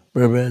one,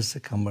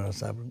 Prabhupada Kambara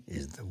suffering,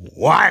 is the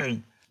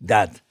one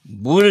that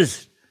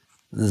Buddhist,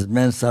 this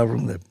man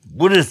suffering, the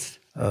Buddhist,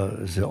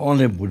 is the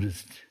only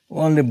Buddhist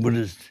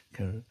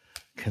can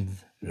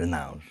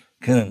renounce,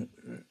 can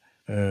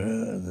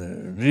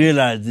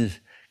realize this,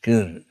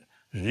 can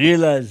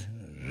realize,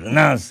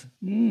 renounce.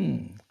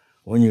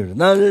 When you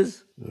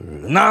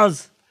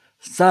renounce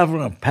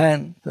suffering and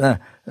pain,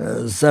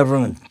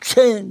 suffering and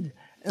change,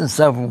 and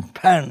suffering and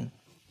pain,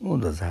 all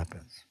that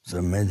happens. So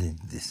imagine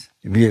this.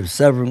 If you have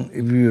suffering,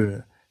 if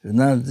you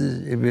renounce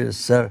this, if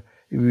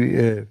you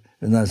have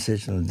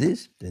renunciation of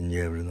this, then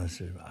you have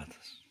renunciation of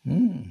others.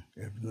 You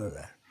have to know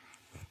that.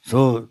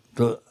 So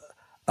the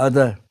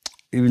other,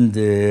 even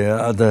the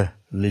other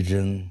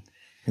religion,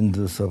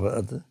 Hindus or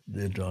other,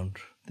 they don't.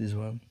 This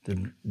one,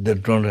 they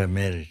don't have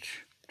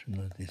marriage to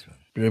know this one.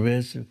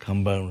 Previous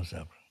Kambara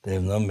suffering. They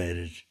have no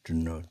marriage to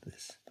know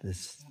this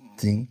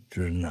thing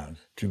to renounce,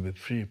 to be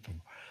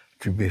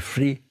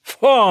free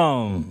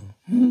from.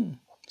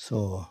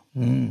 So,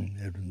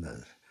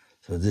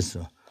 so this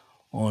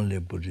only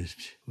Buddhist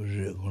who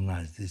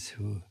recognize this,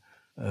 who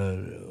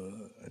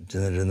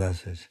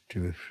renounces to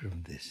be free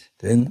from this.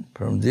 Then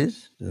from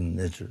this, the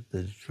nature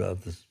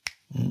others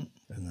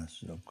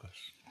renounce, of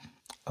course.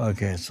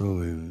 Okay, so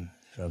we will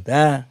stop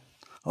there.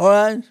 All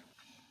right.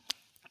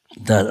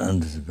 That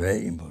is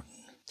very important.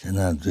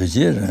 Chana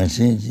duche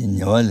rangshin chi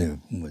nyawale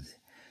kumode.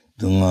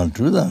 Dunga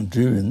chudang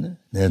chivin,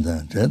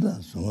 nedang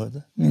chedang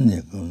sungada,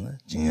 minne kumna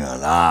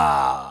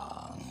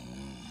jinyala.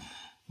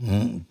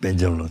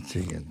 Benjamlo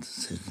chigen.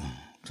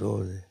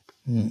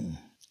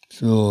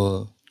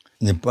 So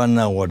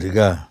Nippana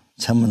Wadiga,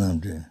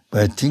 Chamanamde.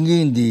 By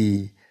thinking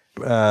the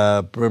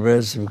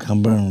progressive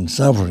component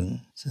suffering,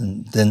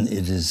 then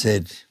it is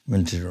said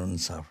Mentiron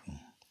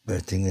suffering. By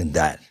thinking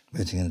that,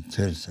 by thinking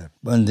third suffering.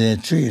 Bande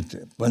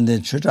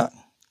Chuta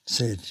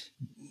said,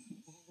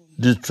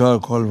 this trial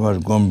called for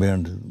going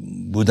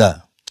beyond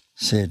Buddha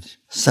said,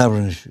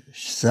 suffering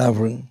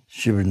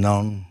should be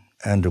known,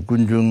 and the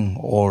Kunjung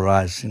all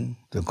rising,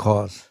 the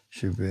cause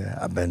should be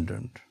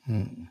abandoned.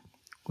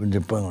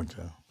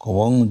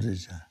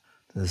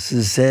 The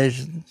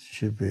cessation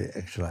should be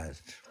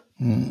actualized.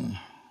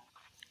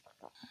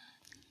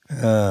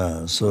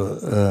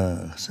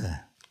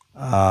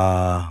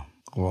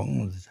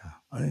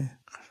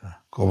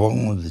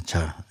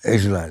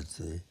 Actualize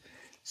the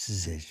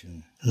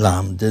cessation.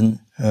 Lam then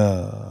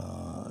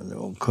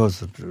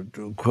course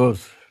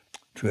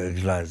to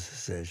actualize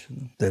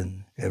cessation,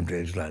 then you have to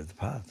actualize the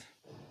path.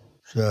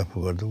 So I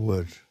forgot the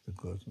word that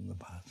goes on the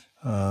path.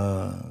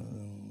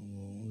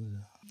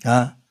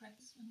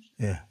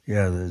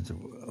 Yeah, that's the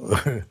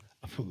word.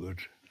 I forgot.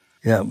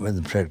 Yeah, with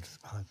the practice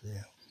path,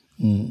 yeah.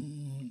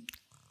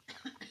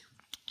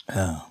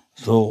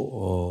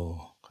 So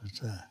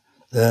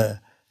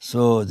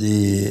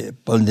the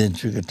Pandit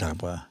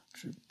Chikatapa,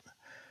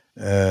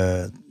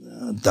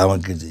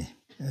 Dhammakiti,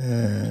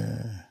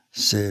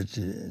 said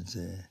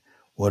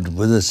what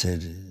Buddha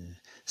said,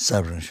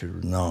 suffering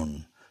should be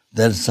known.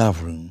 That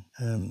suffering,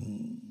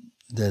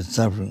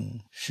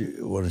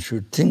 one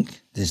should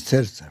think this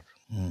third suffering.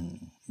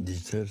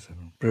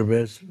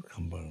 Previous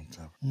component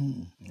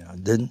suffering.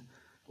 Then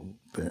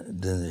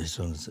he's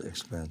going to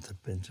explain the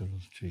pendulum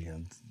tree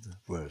and the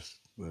verse.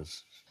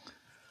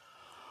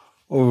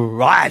 All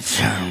right.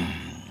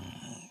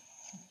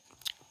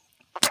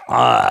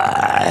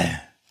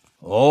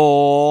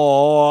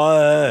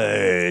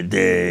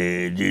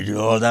 Did you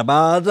all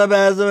about the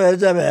best of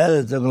it?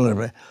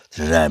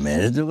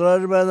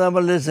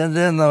 Listen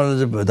to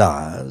the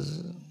Buddhas.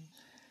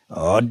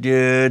 Oh,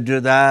 due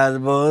to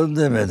that,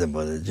 Buddha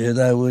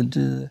went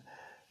to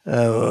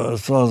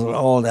source of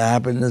all the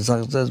happiness,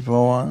 success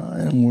for one,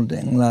 and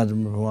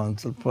enlargement for one.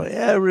 So for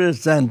every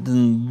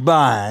sentence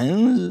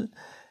binds,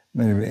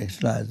 maybe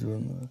exercise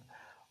one.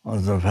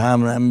 Also,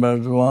 family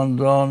members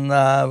don't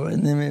have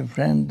enemy,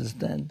 friend,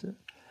 stand.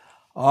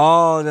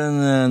 Oh,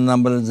 then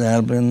numberless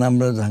helping,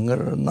 numberless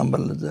hunger,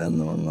 numberless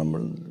animal,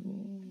 numberless.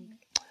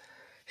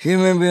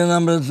 Human being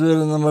numberless,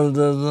 numberless.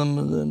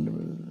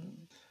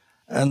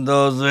 And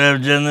those who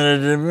have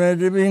generated may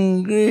be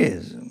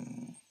increased.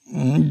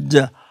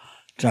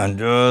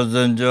 Chanjo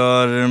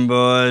Zanjo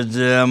Rinpo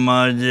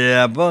Jema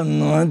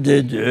Jepano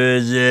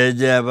Jeju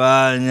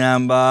Jeba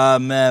Nyamba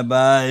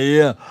Meba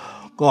Yo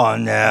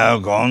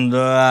Kone Kondo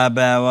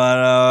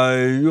Abewara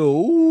Yo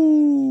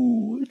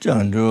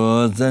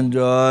Chanjo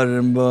Zanjo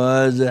Rinpo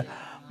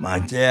Jema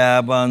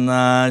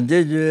Jepano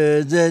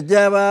Jeju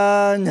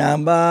Jeba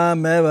Nyamba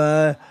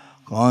Meba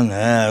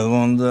Kone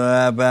Kondo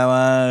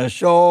Abewara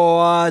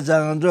Showa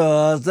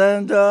Chanjo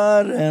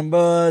Zanjo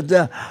Rinpo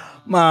Jema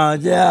Ma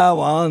jia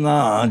wang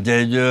na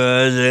jie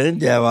ju zhen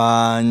jie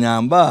wa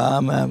nyang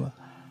ba me ba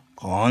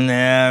kong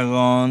ne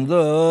gong du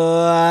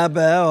a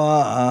bei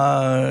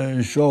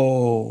wa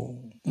shou.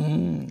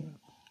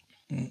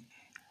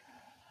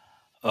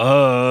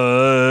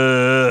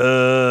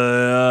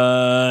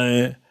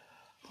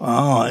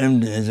 Im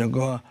di zhe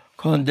guo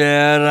kong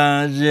de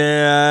ran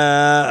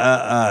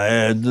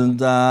jie dun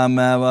da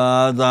me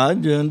ba da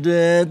jun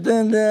de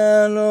den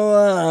de lu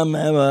wa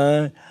me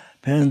ba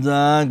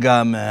Penza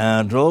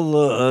game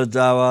trolu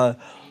jawa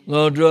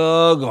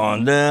lojo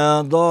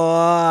gonde do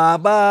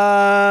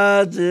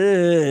abaji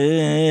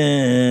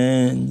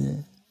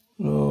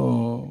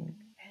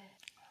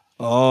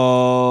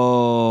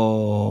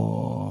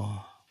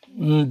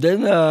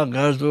dena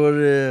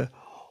kasuri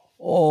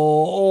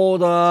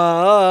oda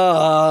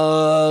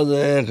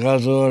de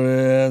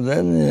kasuri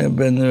deni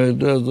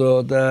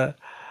benedetto da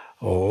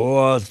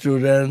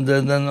student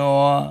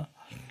no.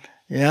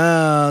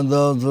 Yeah,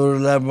 those who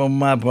left on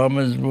my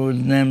promise whose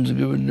names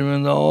given to me,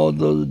 and all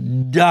those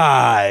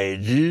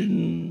died.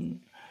 And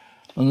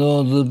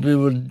those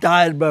people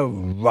died by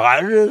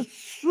virus.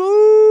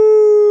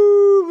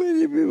 So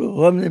many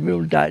people. How many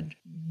people died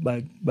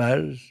by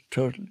virus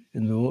totally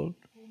in the world?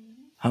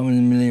 How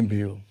many million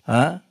people?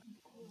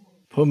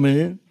 4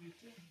 million?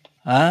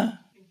 10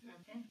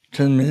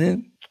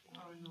 million?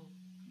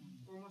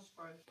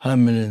 5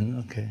 million,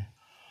 okay.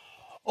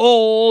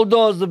 All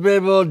those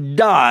people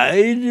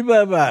died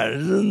by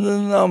virus,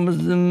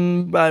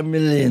 by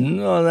million,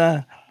 all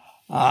that.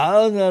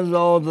 All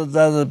those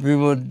other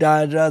people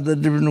died under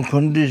different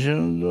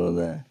conditions, all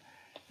that.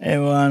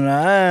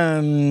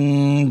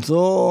 Everyone,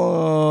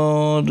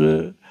 so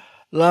the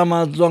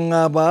Lama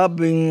Zonga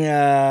Babing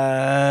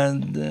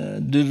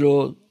did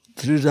all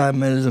 3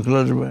 times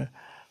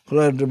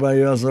collected by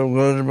yourself,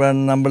 collected by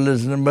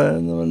numberless number,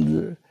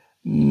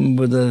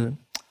 Buddha.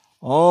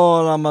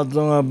 All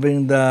Amatunga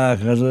being the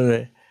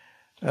Kasure.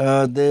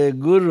 The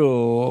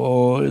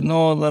Guru in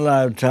all the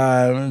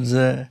lifetimes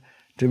to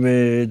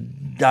be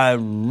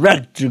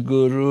direct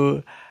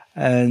Guru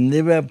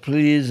never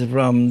please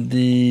from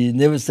the,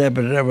 never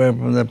separate away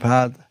from the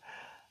path.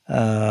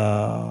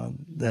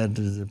 That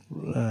is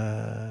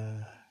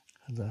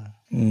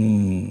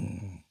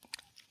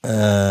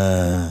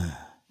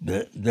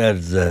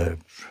that's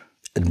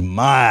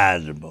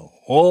admirable.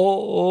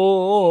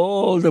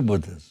 All the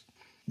Buddhas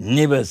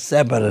never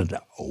separate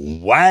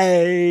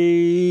away.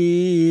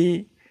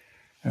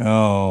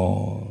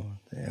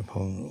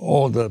 Therefore,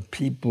 all the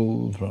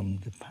people from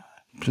the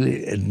past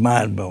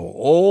admirable.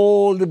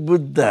 All the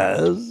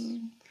Buddhas,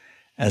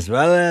 as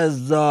well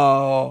as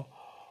all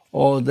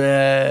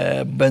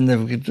the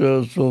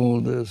benefactors,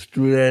 all the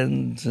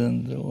students,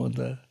 and all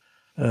the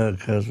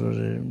those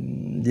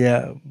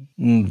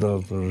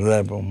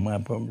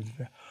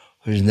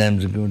whose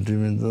names are going to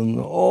be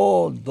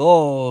all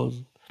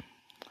those,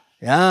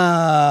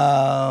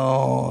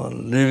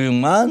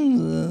 living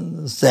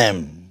ones,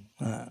 same.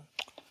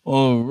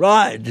 All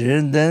right,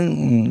 and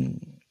then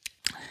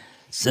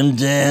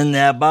Simche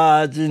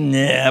neba ji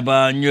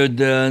neba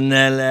nyude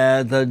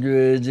nele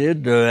tajue ji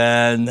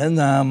due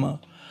nenama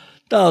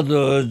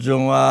Tado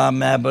jungwa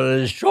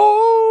mebere sho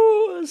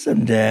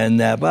Simche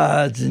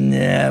neba ji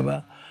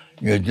neba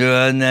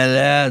nyude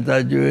nele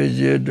tajue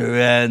ji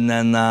due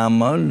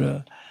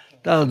nenama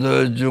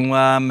Tado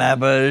jungwa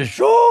mebere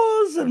sho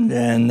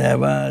Simche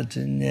neba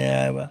ji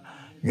neba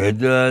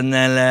nyude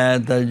nele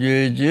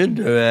tajue ji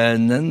due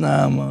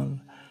nenama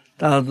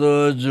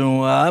Tato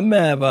jungwa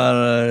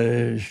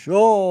mebara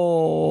sho.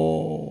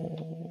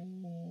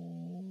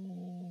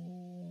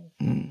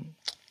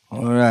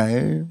 All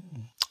right.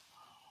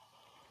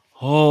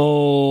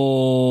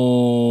 Oh,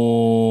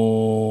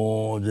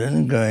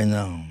 then guy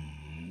now.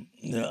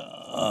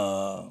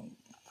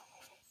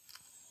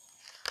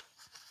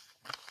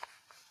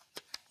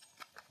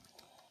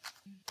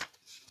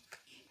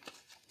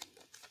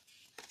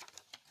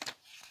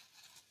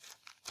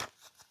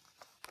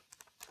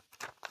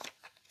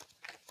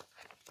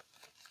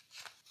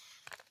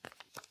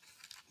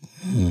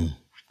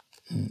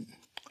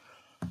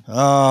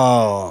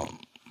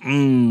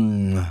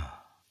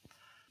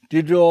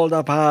 Did all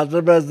the parts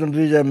of the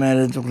preacher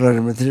married to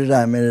Clarity, 3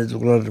 times married to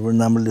Clarity, but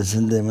number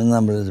listen them, and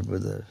number is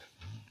Buddha.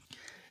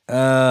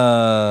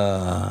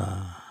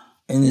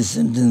 Any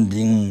sentient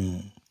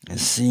thing,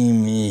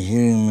 seeing me,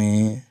 hearing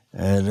me,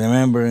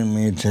 remembering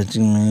me,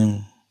 touching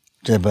me,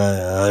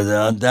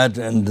 that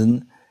and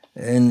then,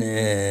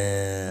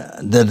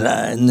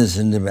 that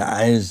innocent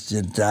eyes,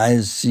 that I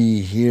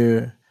see,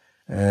 hear,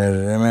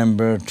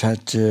 remember,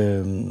 touch,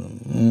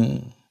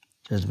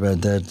 just by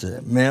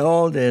that, may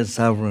all their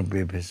suffering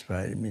be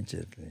pacified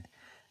immediately.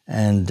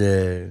 And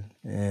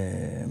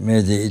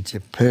may they each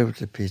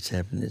perfect peace,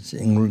 happiness,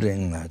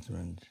 including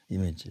enlightenment,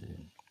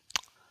 immediately.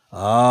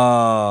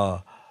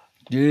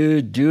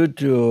 Due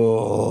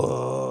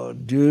to,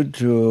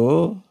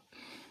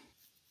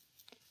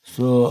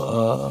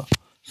 so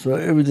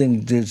everything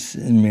exists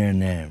in mere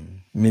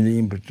name, merely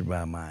input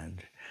by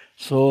mind.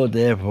 So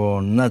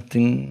therefore,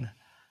 nothing.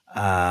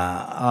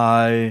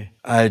 I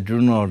do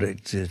not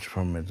exist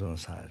from its own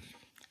side.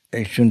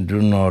 Action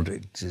do not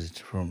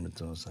exist from its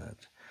own side.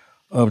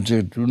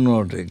 Object do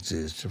not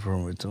exist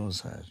from its own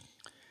side.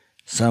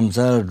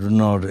 Samsara do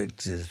not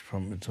exist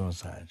from its own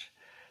side.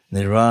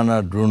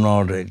 Nirvana do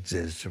not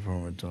exist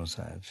from its own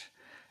side.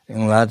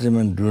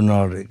 Enlightenment do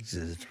not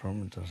exist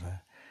from its own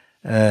side.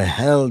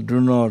 Hell do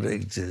not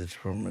exist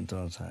from its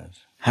own side.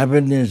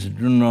 Happiness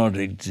do not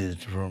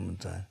exist from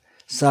its side.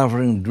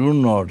 Suffering do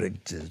not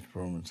exist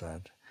from its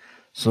side.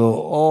 So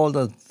all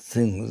the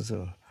things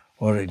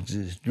or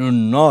exist do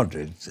not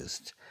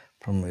exist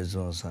from its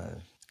own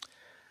side.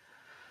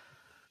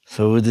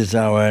 So with this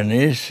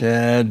awareness,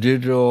 due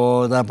to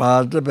all the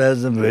past, the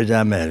present, which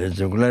I married,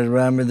 to collect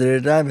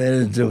Brahmidri, I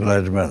married to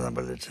collect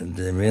Brahmidri, and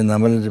the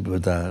number of the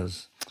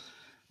Buddhas,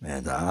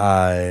 may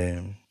I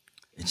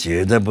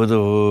achieve the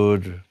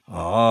Buddhahood,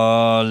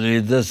 all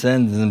the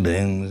sentient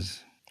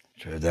beings,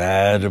 to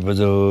that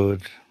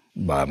Buddhahood,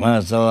 by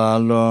myself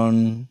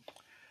alone.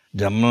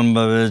 Jamman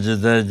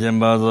Bhavajita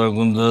Jambasa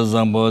Kunda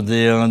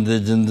Sambhoti Yante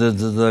Chinta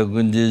Chita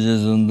Kunji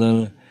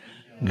Sundar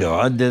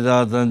Gavadita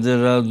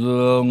Tanjira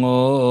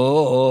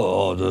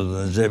Ngo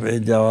Sepe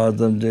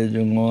Javatam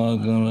Chechungo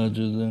Akana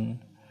Chudan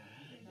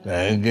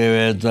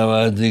Taikeve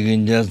Tavati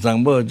Kinja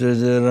Sangpo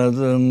Chechira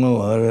Tungo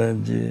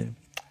Varaji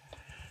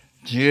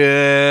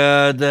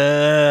Chiyate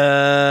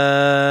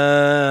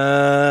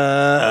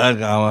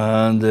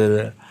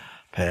Akamandira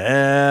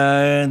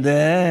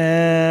Pede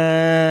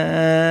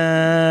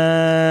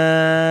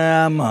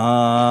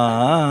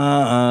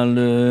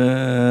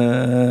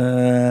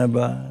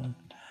Maleba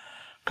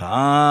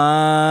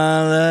Kalaju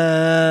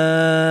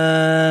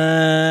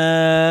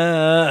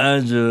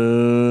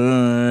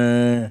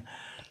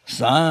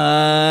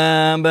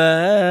Samba